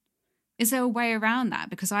there a way around that?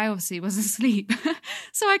 Because I obviously was asleep,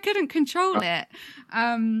 so I couldn't control it.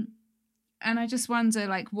 And I just wonder,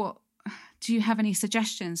 what do you have any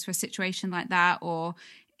suggestions for a situation like that? Or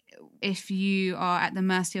if you are at the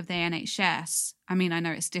mercy of the NHS, I mean, I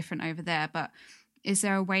know it's different over there, but is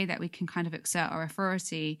there a way that we can kind of exert our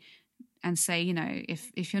authority and say,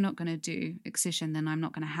 if you're not going to do excision, then I'm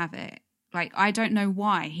not going to have it? I don't know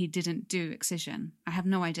why he didn't do excision. I have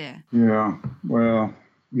no idea. Yeah, well,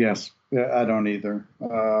 Yes, I don't either.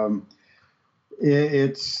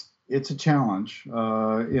 It's a challenge.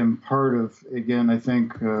 In part of, again, I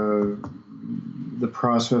think the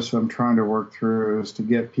process I'm trying to work through is to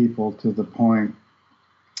get people to the point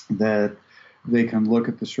that they can look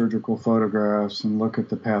at the surgical photographs and look at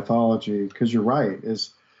the pathology. Because you're right,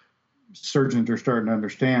 is surgeons are starting to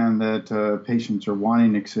understand that patients are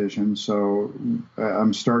wanting excision. So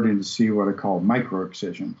I'm starting to see what I call micro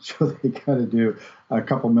excision. So they got to do a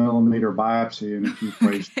couple millimeter biopsy in a few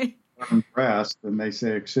places. Okay. Breast, and they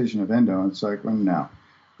say excision of endo. It's like, well, no,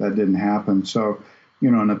 that didn't happen. So,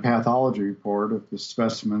 in a pathology report, if the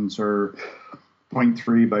specimens are zero point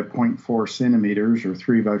 0.3 by 0.4 centimeters or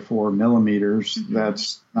 3 by 4 millimeters,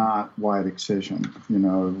 that's not wide excision.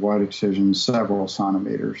 Wide excision is several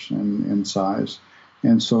centimeters in size.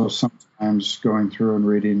 And so sometimes going through and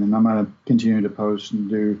reading, and I'm going to continue to post and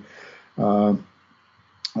do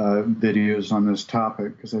videos on this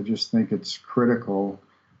topic because I just think it's critical.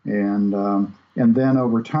 And then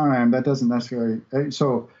over time, that doesn't necessarily.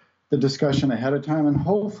 So the discussion ahead of time, and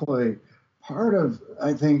hopefully part of,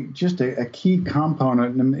 I think, just a key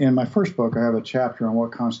component. In my first book, I have a chapter on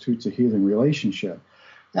what constitutes a healing relationship.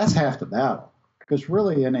 That's half the battle, because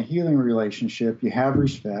really in a healing relationship, you have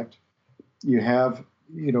respect, you have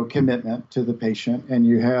commitment to the patient, and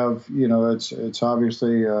you have it's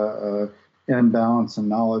obviously imbalance in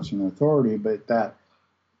knowledge and authority, but that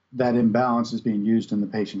imbalance is being used in the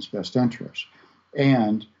patient's best interest.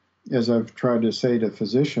 And as I've tried to say to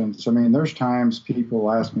physicians, I mean, there's times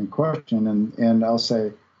people ask me a question and I'll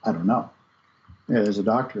say, I don't know. As a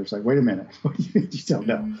doctor, it's like, wait a minute, you don't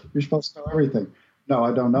know. You're supposed to know everything. No,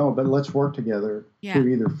 I don't know, but let's work together to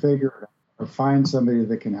either figure it out or find somebody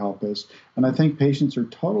that can help us. And I think patients are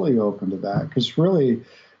totally open to that, because really,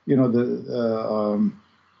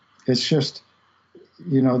 it's just,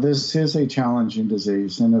 this is a challenging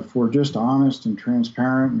disease. And if we're just honest and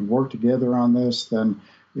transparent and work together on this, then,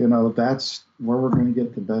 that's where we're going to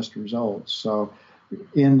get the best results. So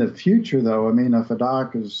in the future, though, I mean, if a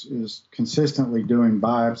doc is consistently doing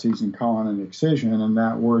biopsies and calling an excision and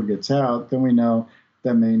that word gets out, then we know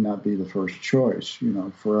that may not be the first choice,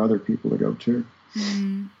 for other people to go to.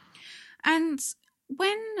 Mm. And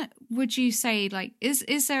when would you say, like,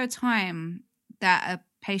 is there a time that a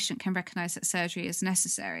patient can recognize that surgery is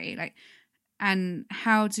necessary? Like, and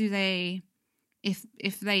how do they, if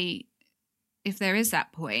there is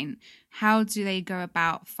that point, how do they go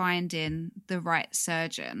about finding the right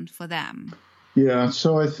surgeon for them? Yeah,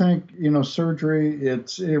 so I think, surgery,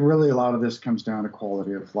 it really, a lot of this comes down to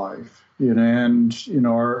quality of life, and,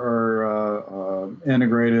 our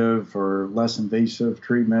integrative or less invasive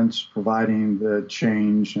treatments providing the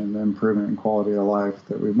change and the improvement in quality of life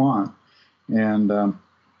that we want. And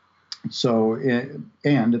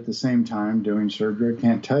and at the same time doing surgery, I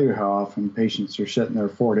can't tell you how often patients are sitting there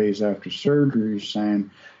 4 days after surgery saying,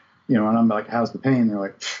 and I'm like, how's the pain? They're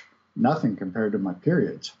like, nothing compared to my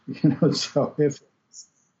periods. So if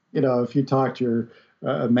you talk to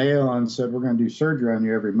a male and said, we're going to do surgery on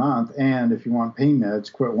you every month, and if you want pain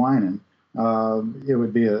meds, quit whining, it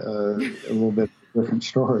would be a little bit different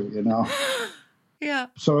story, Yeah.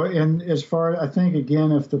 So, and as far, I think,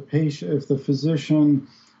 again, if the physician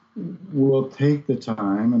will take the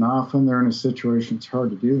time, and often they're in a situation, it's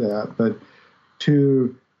hard to do that, but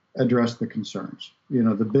to address the concerns.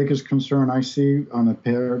 The biggest concern I see on a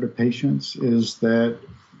pair to patients is that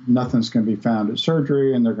nothing's going to be found at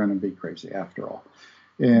surgery and they're going to be crazy after all.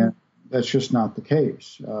 And that's just not the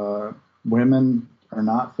case. Women are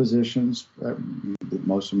not physicians,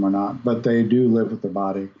 most of them are not, but they do live with the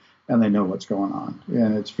body and they know what's going on.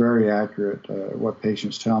 And it's very accurate what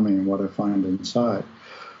patients tell me and what I find inside.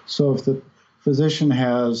 So if the physician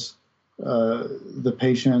has the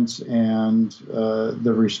patients and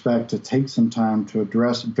the respect to take some time to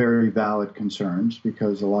address very valid concerns,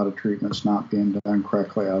 because a lot of treatment's not being done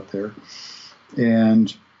correctly out there,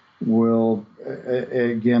 and will,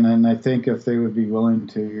 again, and I think if they would be willing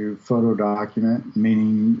to photo document,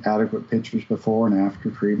 meaning adequate pictures before and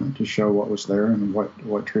after treatment to show what was there and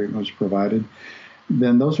what treatment was provided,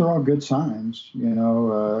 then those are all good signs,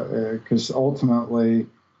 because ultimately,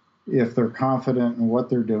 if they're confident in what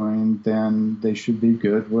they're doing, then they should be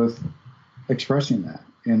good with expressing that,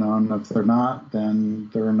 and if they're not,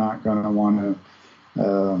 then they're not going to want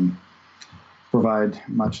to provide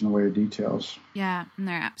much in the way of details. Yeah,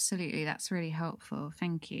 no, absolutely. That's really helpful.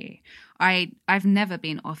 Thank you. I've never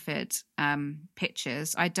been offered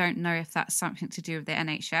pictures. I don't know if that's something to do with the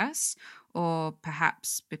NHS or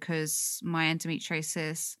perhaps because my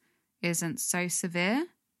endometriosis isn't so severe,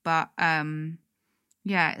 but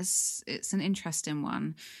yeah, it's an interesting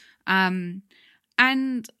one. And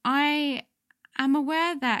And I am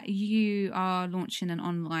aware that you are launching an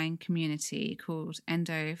online community called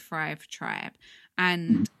Endo Thrive Tribe.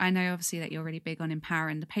 And I know obviously that you're really big on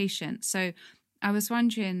empowering the patient. So I was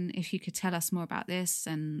wondering if you could tell us more about this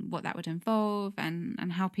and what that would involve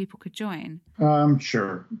and how people could join.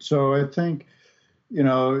 Sure. So I think,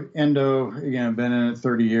 Endo, again, been in it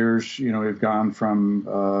 30 years. We've gone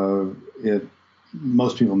from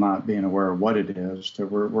most people not being aware of what it is to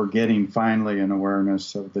we're getting finally an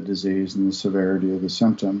awareness of the disease and the severity of the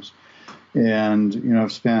symptoms. And,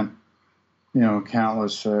 I've spent,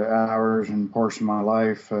 countless hours and portion of my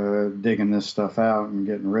life digging this stuff out and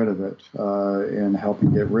getting rid of it and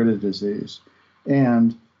helping get rid of disease.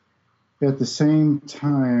 And at the same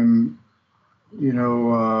time,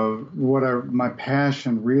 my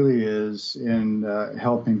passion really is in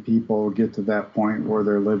helping people get to that point where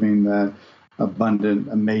they're living that abundant,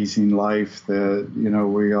 amazing life that,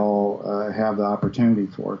 we all have the opportunity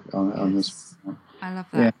for on this. I love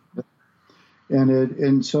that.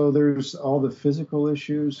 And so there's all the physical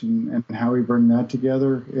issues and how we bring that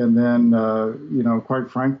together. And then, quite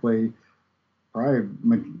frankly, probably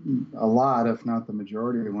a lot, if not the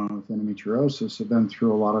majority of women with endometriosis have been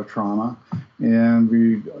through a lot of trauma. And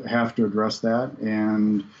we have to address that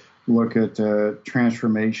and look at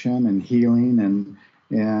transformation and healing.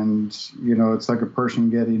 And it's like a person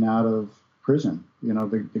getting out of prison.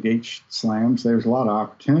 The gate slams. There's a lot of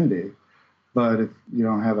opportunity. But if you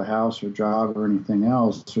don't have a house or job or anything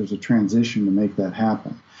else, there's a transition to make that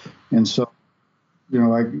happen. And so, I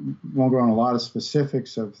won't go on a lot of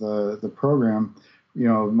specifics of the program.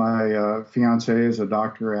 My fiance is a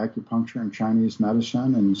doctor of acupuncture and Chinese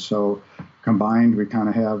medicine. And so combined, we kind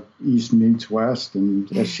of have East meets West.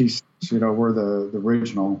 And as she says, we're the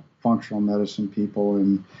original functional medicine people.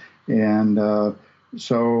 And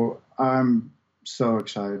so I'm so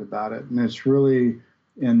excited about it. And it's really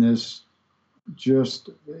in this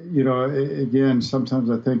again, sometimes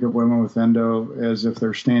I think of women with endo as if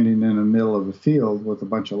they're standing in the middle of a field with a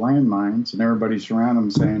bunch of landmines and everybody's around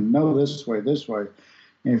them saying, no, this way, this way.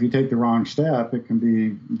 And if you take the wrong step, it can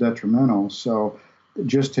be detrimental. So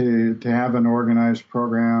just to have an organized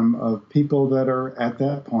program of people that are at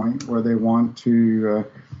that point where they want to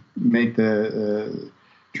make the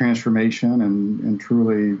transformation and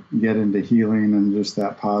truly get into healing and just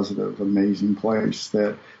that positive, amazing place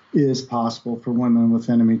that is possible for women with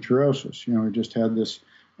endometriosis. We just had this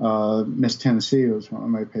Miss Tennessee was one of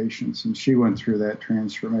my patients, and she went through that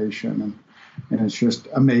transformation. And it's just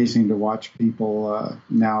amazing to watch people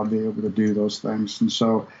now be able to do those things. And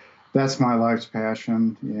so that's my life's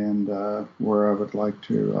passion and where I would like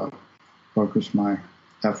to focus my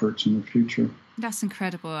efforts in the future. That's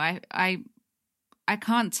incredible. I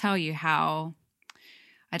can't tell you how...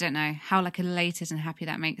 I don't know how elated and happy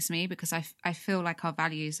that makes me, because I feel like our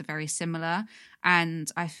values are very similar. And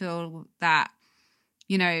I feel that,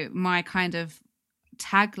 my kind of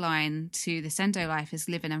tagline to this endo life is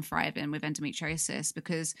living and thriving with endometriosis,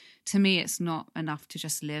 because to me, it's not enough to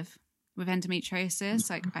just live with endometriosis.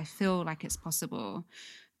 Like, I feel like it's possible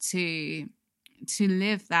to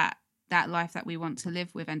live that life that we want to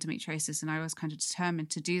live with endometriosis. And I was kind of determined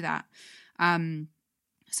to do that.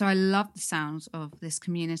 So I love the sound of this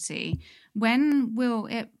community. When will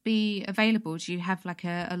it be available? Do you have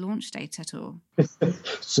a launch date at all?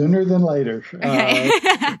 Sooner than later. Okay.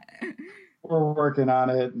 We're working on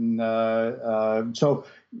it. And so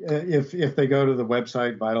if they go to the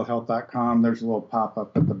website, vitalhealth.com, there's a little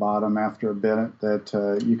pop-up at the bottom after a bit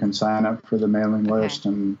that you can sign up for the mailing list,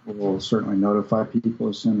 and we'll certainly notify people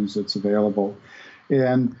as soon as it's available.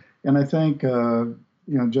 And I think...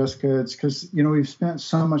 Jessica, it's because, we've spent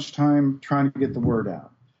so much time trying to get the word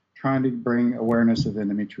out, trying to bring awareness of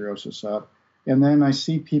endometriosis up. And then I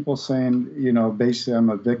see people saying, basically I'm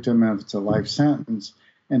a victim if it's a life sentence.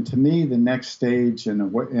 And to me, the next stage and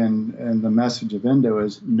the message of endo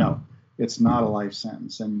is, no, it's not a life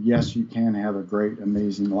sentence. And yes, you can have a great,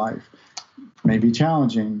 amazing life. Maybe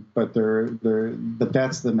challenging, but but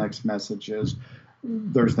that's the next message is,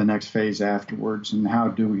 there's the next phase afterwards, and how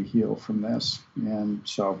do we heal from this? And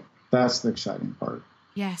so that's the exciting part.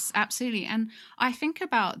 Yes, absolutely. And I think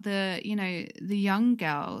about the young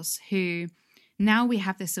girls who now we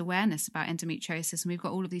have this awareness about endometriosis and we've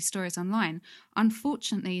got all of these stories online.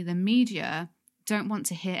 Unfortunately, the media don't want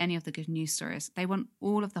to hear any of the good news stories. They want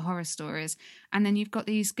all of the horror stories. And then you've got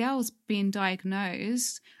these girls being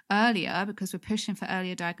diagnosed earlier because we're pushing for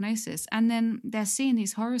earlier diagnosis. And then they're seeing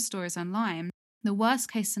these horror stories online, the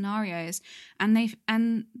worst case scenarios,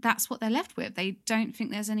 and that's what they're left with. They don't think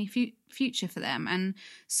there's any future for them. And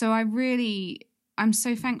so I'm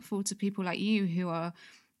so thankful to people like you who are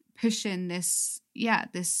pushing this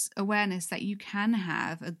awareness that you can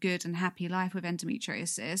have a good and happy life with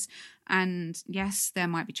endometriosis. And yes, there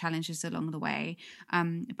might be challenges along the way,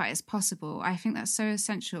 but it's possible. I think that's so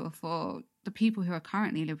essential for the people who are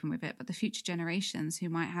currently living with it, but the future generations who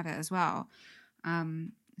might have it as well.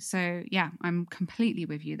 So yeah, I'm completely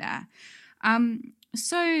with you there.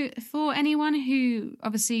 So for anyone who,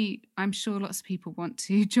 obviously, I'm sure lots of people want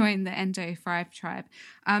to join the Endo Thrive tribe,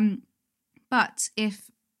 but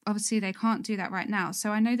if obviously they can't do that right now. So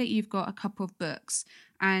I know that you've got a couple of books,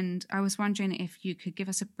 and I was wondering if you could give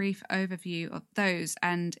us a brief overview of those,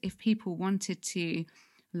 and if people wanted to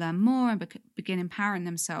learn more and begin empowering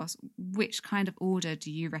themselves, which kind of order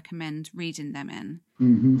do you recommend reading them in?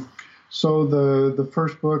 Mm-hmm. So the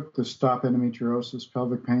first book, The Stop Endometriosis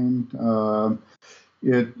Pelvic Pain,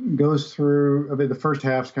 it goes through, the first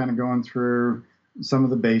half's kind of going through some of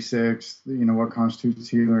the basics, what constitutes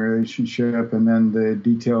healing relationship, and then the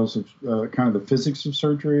details of kind of the physics of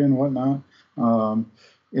surgery and whatnot.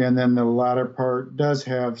 And then the latter part does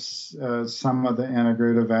have some of the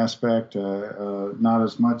integrative aspect, not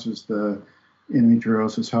as much as the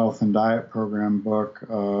Endometriosis Health and Diet Program book,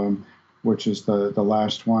 which is the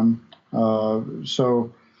last one.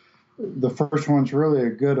 So the first one's really a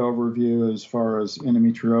good overview as far as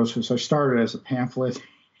endometriosis. I started as a pamphlet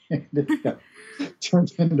and it got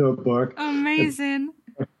turned into a book. Amazing.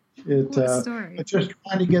 What a story. It's just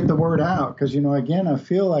trying to get the word out because, again, I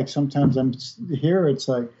feel like sometimes I'm here, it's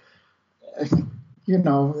like, it's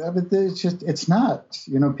not,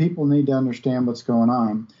 people need to understand what's going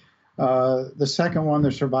on. The second one,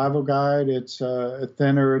 the survival guide, it's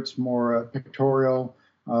thinner, it's more pictorial.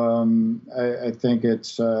 I think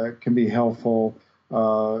it's can be helpful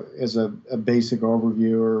as a basic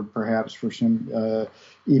overview, or perhaps for some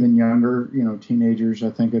even younger, teenagers.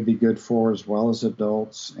 I think it'd be good for, as well as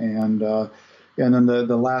adults. And then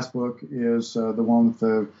the last book is the one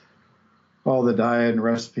with all the diet and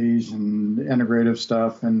recipes and integrative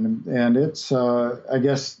stuff, and it's I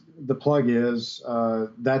guess the plug is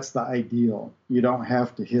that's the ideal. You don't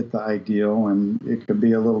have to hit the ideal, and it could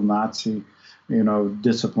be a little Nazi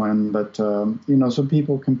discipline, but so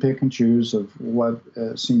people can pick and choose of what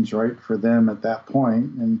seems right for them at that point,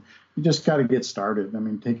 and you just got to get started.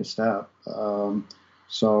 Take a step.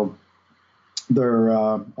 So they're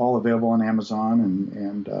all available on Amazon,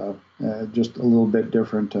 and just a little bit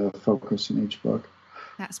different focus in each book.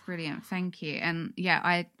 That's brilliant. Thank you. And yeah,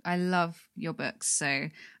 I love your books, so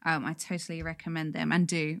I totally recommend them, and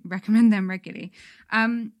do recommend them regularly.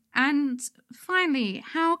 And finally,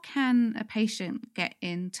 how can a patient get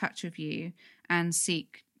in touch with you and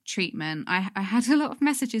seek treatment? I had a lot of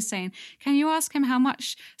messages saying, can you ask him how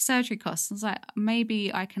much surgery costs? I was like,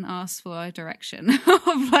 maybe I can ask for a direction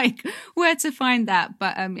of where to find that.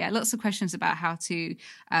 But lots of questions about how to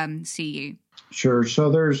see you. Sure.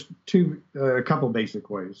 So there's a couple basic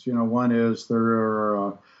ways. One is there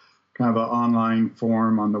are kind of an online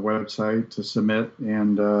form on the website to submit,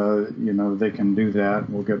 and they can do that.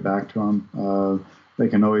 We'll get back to them. They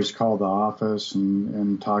can always call the office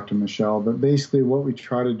and talk to Michelle. But basically, what we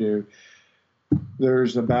try to do,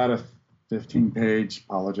 there's about a 15-page,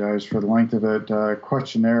 apologize for the length of it,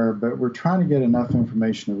 questionnaire, but we're trying to get enough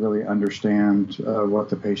information to really understand what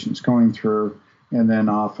the patient's going through, and then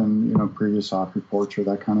often, previous op reports or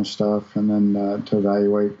that kind of stuff, and then to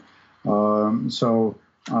evaluate.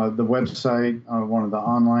 The website, one of the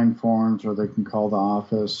online forms, or they can call the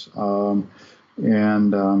office.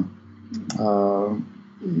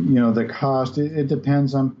 The cost, it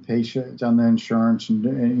depends on patient, on the insurance, and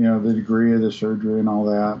the degree of the surgery and all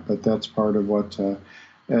that. But that's part of what,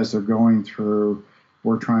 as they're going through,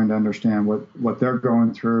 we're trying to understand what they're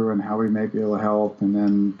going through and how we may be able to help. And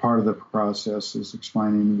then part of the process is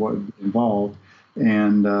explaining what would be involved.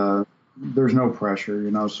 And there's no pressure,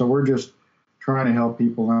 so we're just trying to help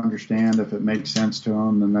people understand. If it makes sense to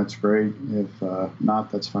them, then that's great. If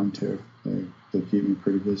not, that's fine too. They keep me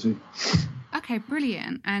pretty busy. Okay,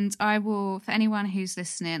 brilliant. And I will, for anyone who's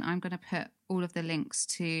listening, I'm going to put all of the links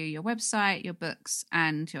to your website, your books,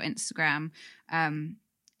 and your Instagram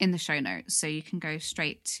in the show notes, so you can go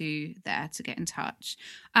straight to there to get in touch.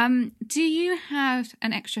 Do you have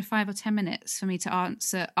an extra 5 or 10 minutes for me to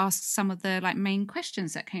ask some of the main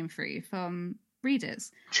questions that came through from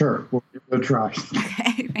readers? Sure, we'll try.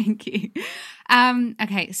 Okay, thank you.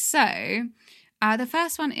 Okay, so the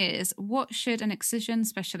first one is, what should an excision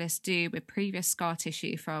specialist do with previous scar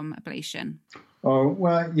tissue from ablation? Oh,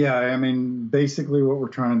 well, yeah, basically what we're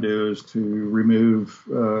trying to do is to remove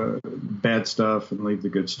bad stuff and leave the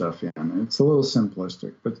good stuff in. It's a little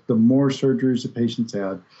simplistic, but the more surgeries the patient's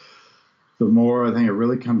had, the more I think it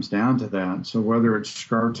really comes down to that. So whether it's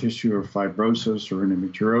scar tissue or fibrosis or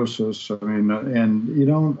endometriosis, I mean, and you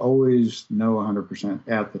don't always know 100%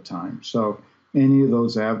 at the time. So any of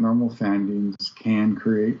those abnormal findings can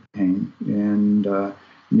create pain and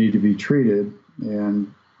need to be treated,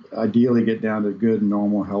 and ideally get down to good,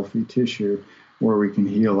 normal, healthy tissue where we can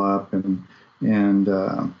heal up, and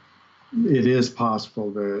it is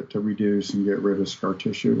possible to reduce and get rid of scar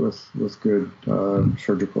tissue with good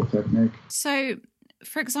surgical technique. So,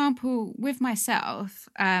 for example, with myself,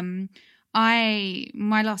 my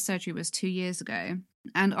last surgery was 2 years ago,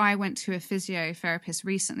 and I went to a physiotherapist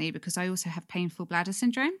recently because I also have painful bladder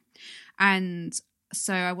syndrome, and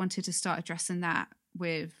so I wanted to start addressing that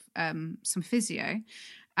with some physio.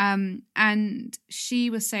 And she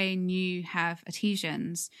was saying you have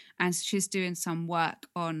adhesions, and she's doing some work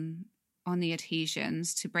on the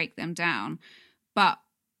adhesions to break them down. But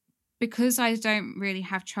because I don't really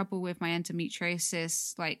have trouble with my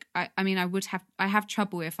endometriosis, like I have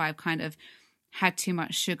trouble if I've kind of had too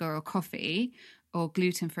much sugar or coffee or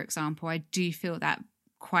gluten, for example. I do feel that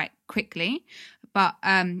quite quickly. But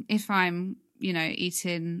if I'm,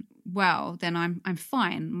 eating well, then I'm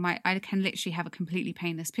fine. I can literally have a completely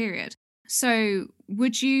painless period. So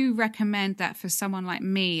would you recommend that for someone like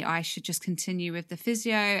me, I should just continue with the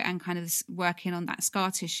physio and kind of working on that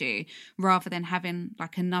scar tissue rather than having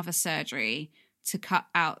like another surgery to cut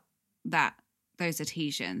out those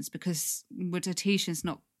adhesions? Because would adhesions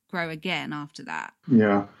not grow again after that?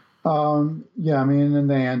 Yeah. I mean, and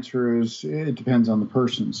the answer is it depends on the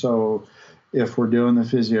person. So if we're doing the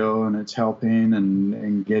physio and it's helping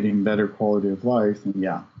and getting better quality of life, then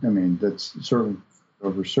yeah, I mean, that's certainly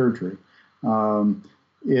over surgery.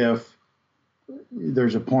 If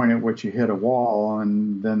there's a point at which you hit a wall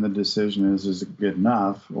and then the decision is it good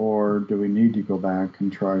enough, or do we need to go back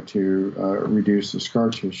and try to reduce the scar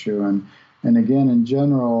tissue? And again, in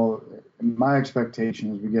general, my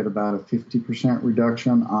expectation is we get about a 50%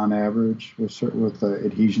 reduction on average with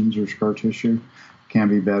adhesions or scar tissue. Can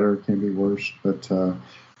be better, can be worse, but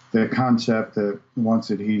the concept that once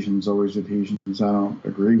adhesions, always adhesions, I don't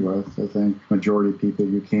agree with. I think majority of people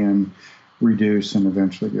you can reduce and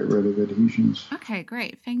eventually get rid of adhesions. Okay,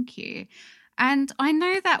 great. Thank you. And I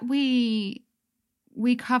know that we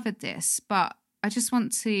covered this, but I just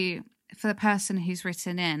want to, for the person who's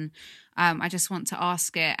written in, I just want to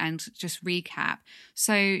ask it and just recap.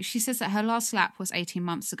 So she says that her last lap was 18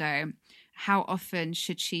 months ago. How often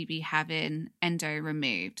should she be having endo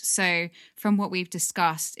removed? So from what we've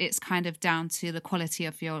discussed, it's kind of down to the quality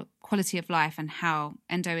of life and how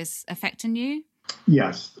endo is affecting you.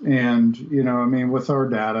 Yes. And, with our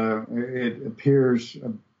data, it appears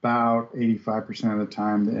about 85% of the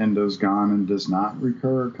time the endo's gone and does not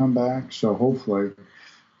recur or come back. So hopefully,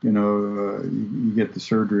 you get the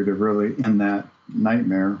surgery to really end that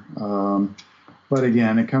nightmare. But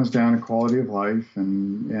again, it comes down to quality of life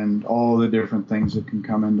and all the different things that can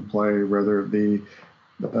come into play, whether it be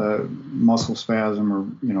muscle spasm or,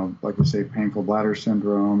 like I say, painful bladder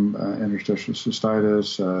syndrome, interstitial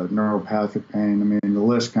cystitis, neuropathic pain. I mean, the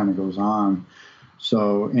list kind of goes on.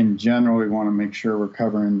 So in general, we want to make sure we're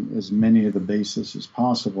covering as many of the bases as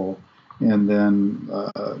possible, and then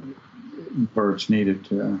where it's needed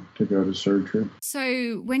to go to surgery.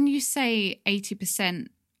 So when you say 80%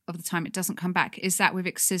 of the time it doesn't come back, is that with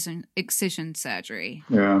excision surgery?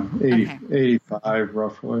 Yeah, 85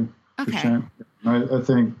 roughly. Okay. Percent. I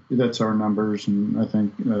think that's our numbers, and I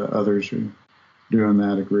think others who doing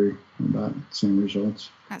that agree with that same results.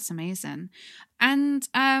 That's amazing. And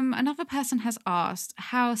another person has asked,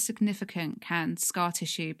 how significant can scar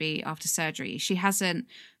tissue be after surgery? She hasn't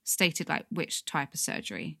stated like which type of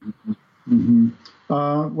surgery. Mm-hmm.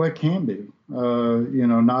 Well, it can be.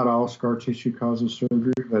 Not all scar tissue causes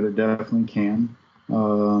surgery, but it definitely can.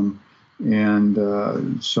 And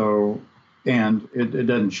it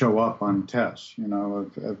doesn't show up on tests.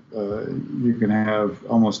 You can have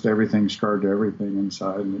almost everything scarred to everything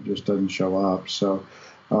inside, and it just doesn't show up. So,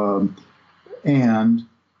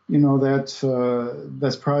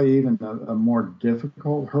 that's probably even a more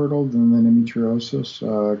difficult hurdle than the endometriosis,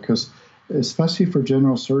 because especially for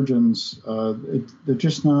general surgeons, they're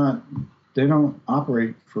just not. They don't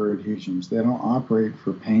operate for adhesions. They don't operate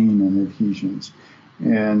for pain and adhesions.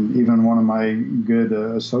 And even one of my good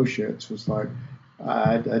associates was like,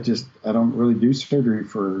 I don't really do surgery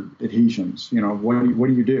for adhesions. What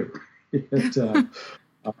do you do?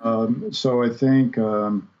 So I think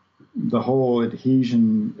the whole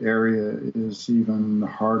adhesion area is even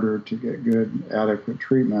harder to get good, adequate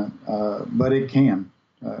treatment, but it can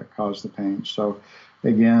cause the pain. So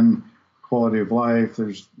again, quality of life.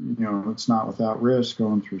 There's, it's not without risk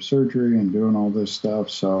going through surgery and doing all this stuff.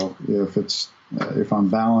 So if I'm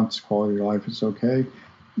balanced, quality of life is okay,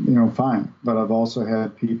 fine. But I've also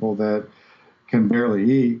had people that can barely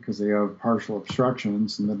eat because they have partial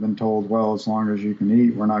obstructions, and they've been told, well, as long as you can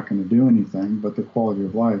eat, we're not going to do anything, but the quality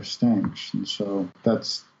of life stinks. And so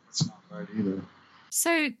that's not right either.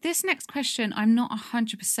 So this next question, I'm not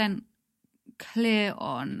 100% clear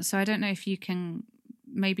on, so I don't know if you can,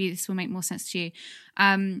 maybe this will make more sense to you.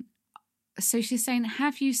 So she's saying,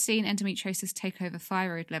 have you seen endometriosis take over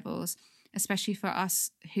thyroid levels, especially for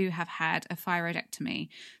us who have had a thyroidectomy?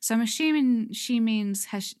 So I'm assuming she means,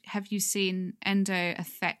 have you seen endo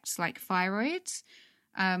affect like thyroid?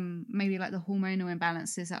 Maybe like the hormonal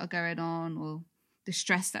imbalances that are going on, or the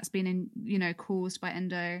stress that's been caused by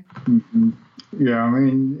endo? Mm-hmm. Yeah, I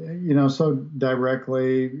mean, so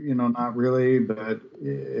directly, not really, but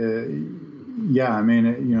yeah, I mean,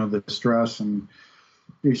 the stress, and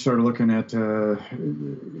you start looking at the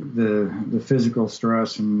physical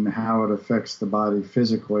stress and how it affects the body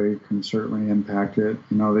physically can certainly impact it.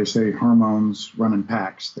 They say hormones run in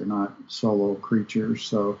packs; they're not solo creatures.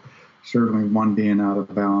 So certainly, one being out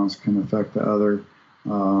of balance can affect the other.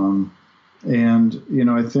 And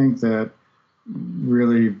I think that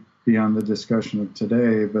really beyond the discussion of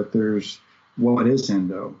today, but there's what is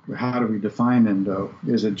endo? How do we define endo?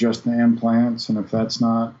 Is it just the implants? And if that's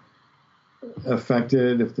not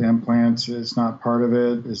affected, if the implants is not part of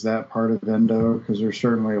it, is that part of endo? Because there's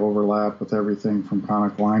certainly overlap with everything from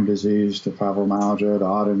chronic Lyme disease to fibromyalgia to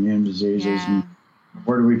autoimmune diseases. Yeah. And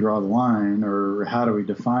where do we draw the line, or how do we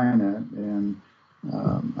define it? And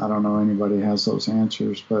I don't know anybody has those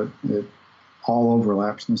answers, but it all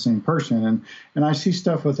overlaps in the same person. And I see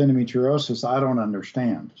stuff with endometriosis I don't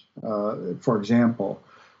understand. For example,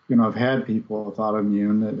 I've had people with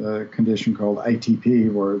autoimmune, a condition called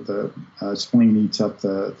ITP, where the spleen eats up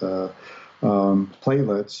the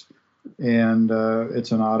platelets, and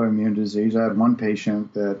it's an autoimmune disease. I had one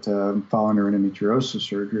patient that, following her endometriosis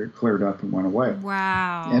surgery, it cleared up and went away.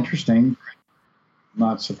 Wow. Interesting.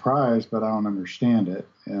 Not surprised, but I don't understand it.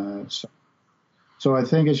 So I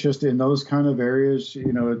think it's just in those kind of areas,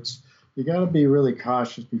 it's, you got to be really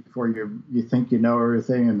cautious before you think you know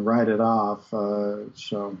everything and write it off.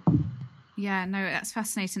 Yeah, no, that's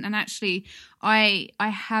fascinating. And actually, I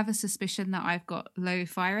have a suspicion that I've got low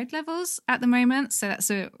thyroid levels at the moment. So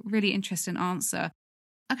that's a really interesting answer.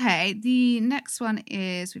 Okay, the next one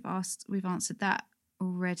is, we've answered that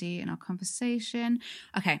already in our conversation.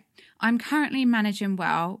 Okay, I'm currently managing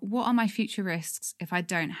well. What are my future risks if I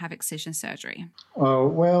don't have excision surgery? Oh,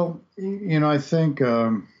 well, I think,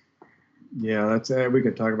 that's we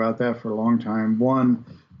could talk about that for a long time. One,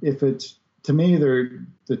 to me, they're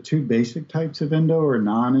the two basic types of endo, or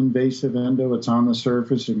non-invasive endo. It's on the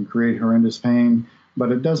surface and can create horrendous pain,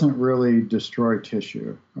 but it doesn't really destroy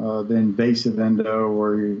tissue. The invasive endo,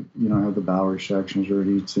 where you have the bowel resections, or it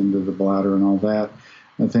eats into the bladder and all that.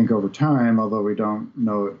 I think over time, although we don't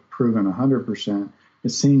know it proven 100%, it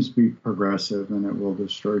seems to be progressive and it will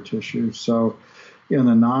destroy tissue. So in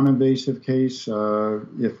the non-invasive case,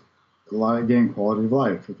 if again, quality of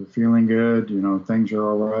life, if you're feeling good, things are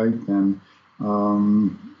all right, then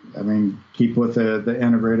keep with the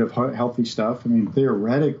integrative healthy stuff.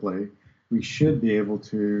 Theoretically, we should be able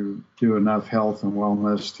to do enough health and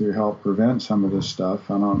wellness to help prevent some of this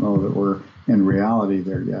stuff. I don't know that we're in reality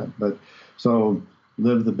there yet, but so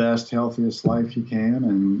live the best, healthiest life you can.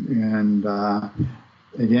 And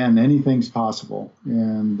again, anything's possible.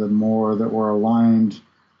 And the more that we're aligned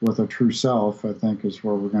with a true self, I think is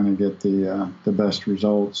where we're going to get the best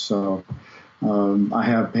results. So I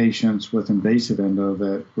have patients with invasive endo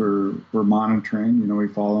that we're monitoring. We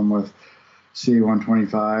follow them with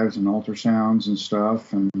CA-125s and ultrasounds and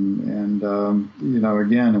stuff. And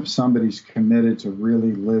again, if somebody's committed to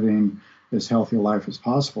really living as healthy a life as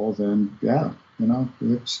possible, then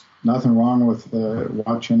it's nothing wrong with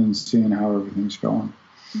watching and seeing how everything's going.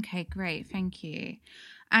 Okay, great. Thank you.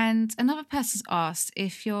 And another person's asked,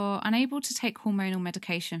 if you're unable to take hormonal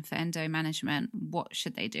medication for endo management, what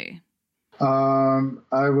should they do?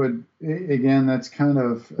 I would, again, that's kind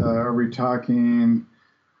of, are we talking,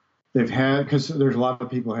 because there's a lot of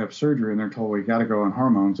people who have surgery and they're told, we got to go on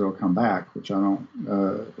hormones, they'll come back, which I don't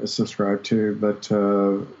subscribe to. But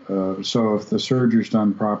so if the surgery's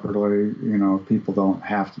done properly, people don't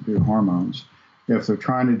have to do hormones. If they're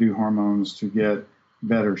trying to do hormones to get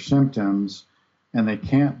better symptoms and they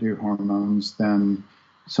can't do hormones, then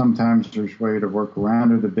sometimes there's a way to work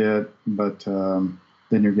around it a bit, but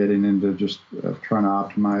then you're getting into just trying to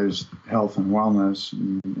optimize health and wellness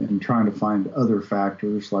and trying to find other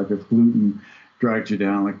factors, like if gluten drags you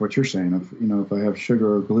down, like what you're saying. If I have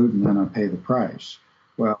sugar or gluten, then I pay the price.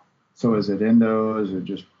 Well, so is it endo? Is it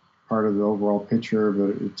just part of the overall picture?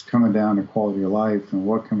 But it's coming down to quality of life and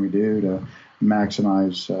what can we do to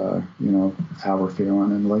maximize, how we're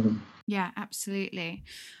feeling and living. Yeah, absolutely.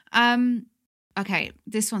 Okay,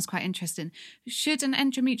 this one's quite interesting. Should an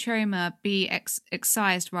endometrioma be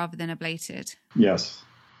excised rather than ablated? Yes.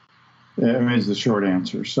 I mean, is the short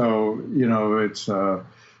answer. So, it's,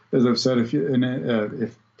 as I've said,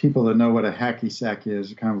 if people that know what a hacky sack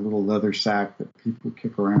is, kind of a little leather sack that people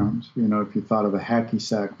kick around, if you thought of a hacky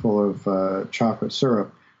sack full of chocolate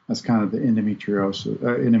syrup, that's kind of the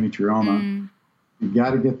endometrioma. You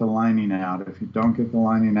got to get the lining out. If you don't get the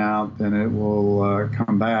lining out, then it will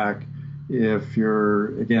come back. If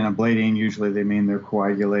you're, again, ablating, usually they mean they're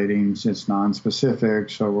coagulating. It's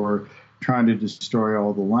nonspecific, so we're trying to destroy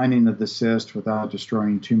all the lining of the cyst without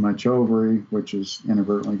destroying too much ovary, which is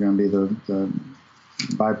inadvertently going to be the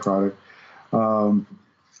byproduct.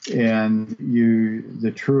 And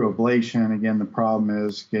the true ablation, again, the problem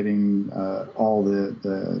is getting all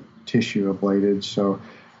the tissue ablated. So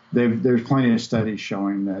there's plenty of studies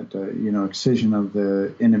showing that excision of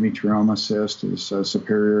the endometrioma cyst is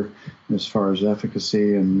superior as far as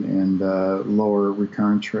efficacy and lower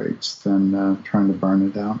recurrence rates than trying to burn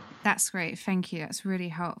it out. That's great. Thank you. That's really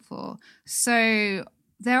helpful. So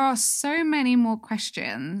there are so many more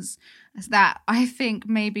questions that I think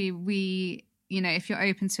maybe we, if you're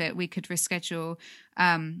open to it, we could reschedule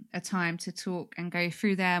a time to talk and go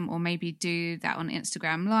through them, or maybe do that on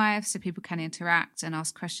Instagram Live so people can interact and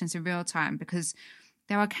ask questions in real time, because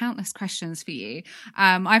there are countless questions for you.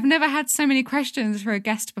 I've never had so many questions for a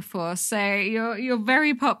guest before, so you're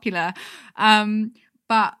very popular.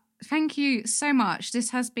 But thank you so much.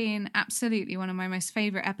 This has been absolutely one of my most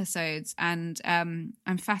favorite episodes, and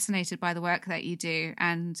I'm fascinated by the work that you do.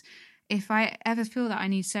 And if I ever feel that I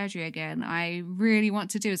need surgery again, I really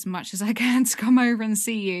want to do as much as I can to come over and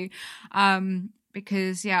see you.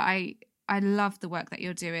 Because I love the work that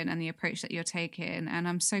you're doing and the approach that you're taking. And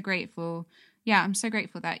I'm so grateful. Yeah, I'm so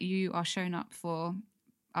grateful that you are showing up for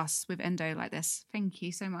us with endo like this. Thank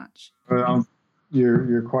you so much. Well,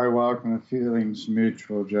 you're quite welcome. The feeling's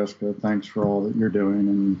mutual, Jessica. Thanks for all that you're doing,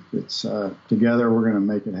 and it's together we're going to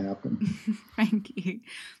make it happen. Thank you.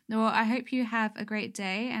 Well, I hope you have a great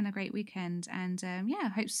day and a great weekend, and I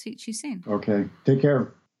hope to speak to you soon. Okay, take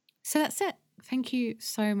care. So that's it. Thank you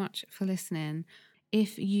so much for listening.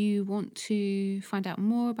 If you want to find out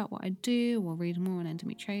more about what I do, or read more on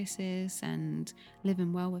endometriosis and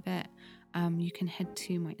living well with it, you can head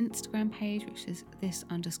to my Instagram page, which is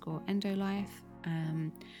this_endolife.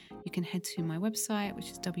 You can head to my website,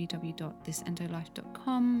 which is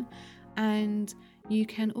www.thisendolife.com, and you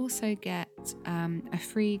can also get a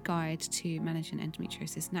free guide to managing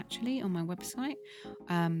endometriosis naturally on my website.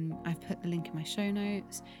 I've put the link in my show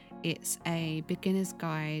notes. It's a beginner's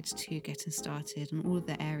guide to getting started on all of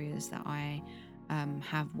the areas that I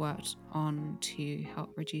have worked on to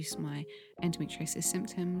help reduce my endometriosis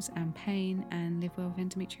symptoms and pain and live well with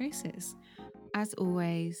endometriosis. As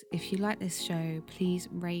always, if you like this show, please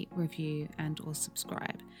rate, review, and or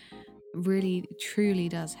subscribe. It really, truly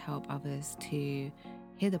does help others to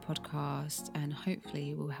hear the podcast, and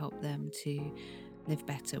hopefully will help them to live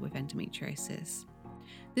better with endometriosis.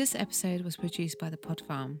 This episode was produced by The Pod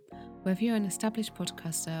Farm. Whether you're an established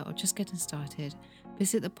podcaster or just getting started,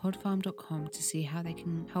 visit thepodfarm.com to see how they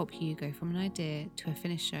can help you go from an idea to a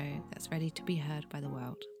finished show that's ready to be heard by the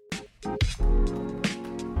world.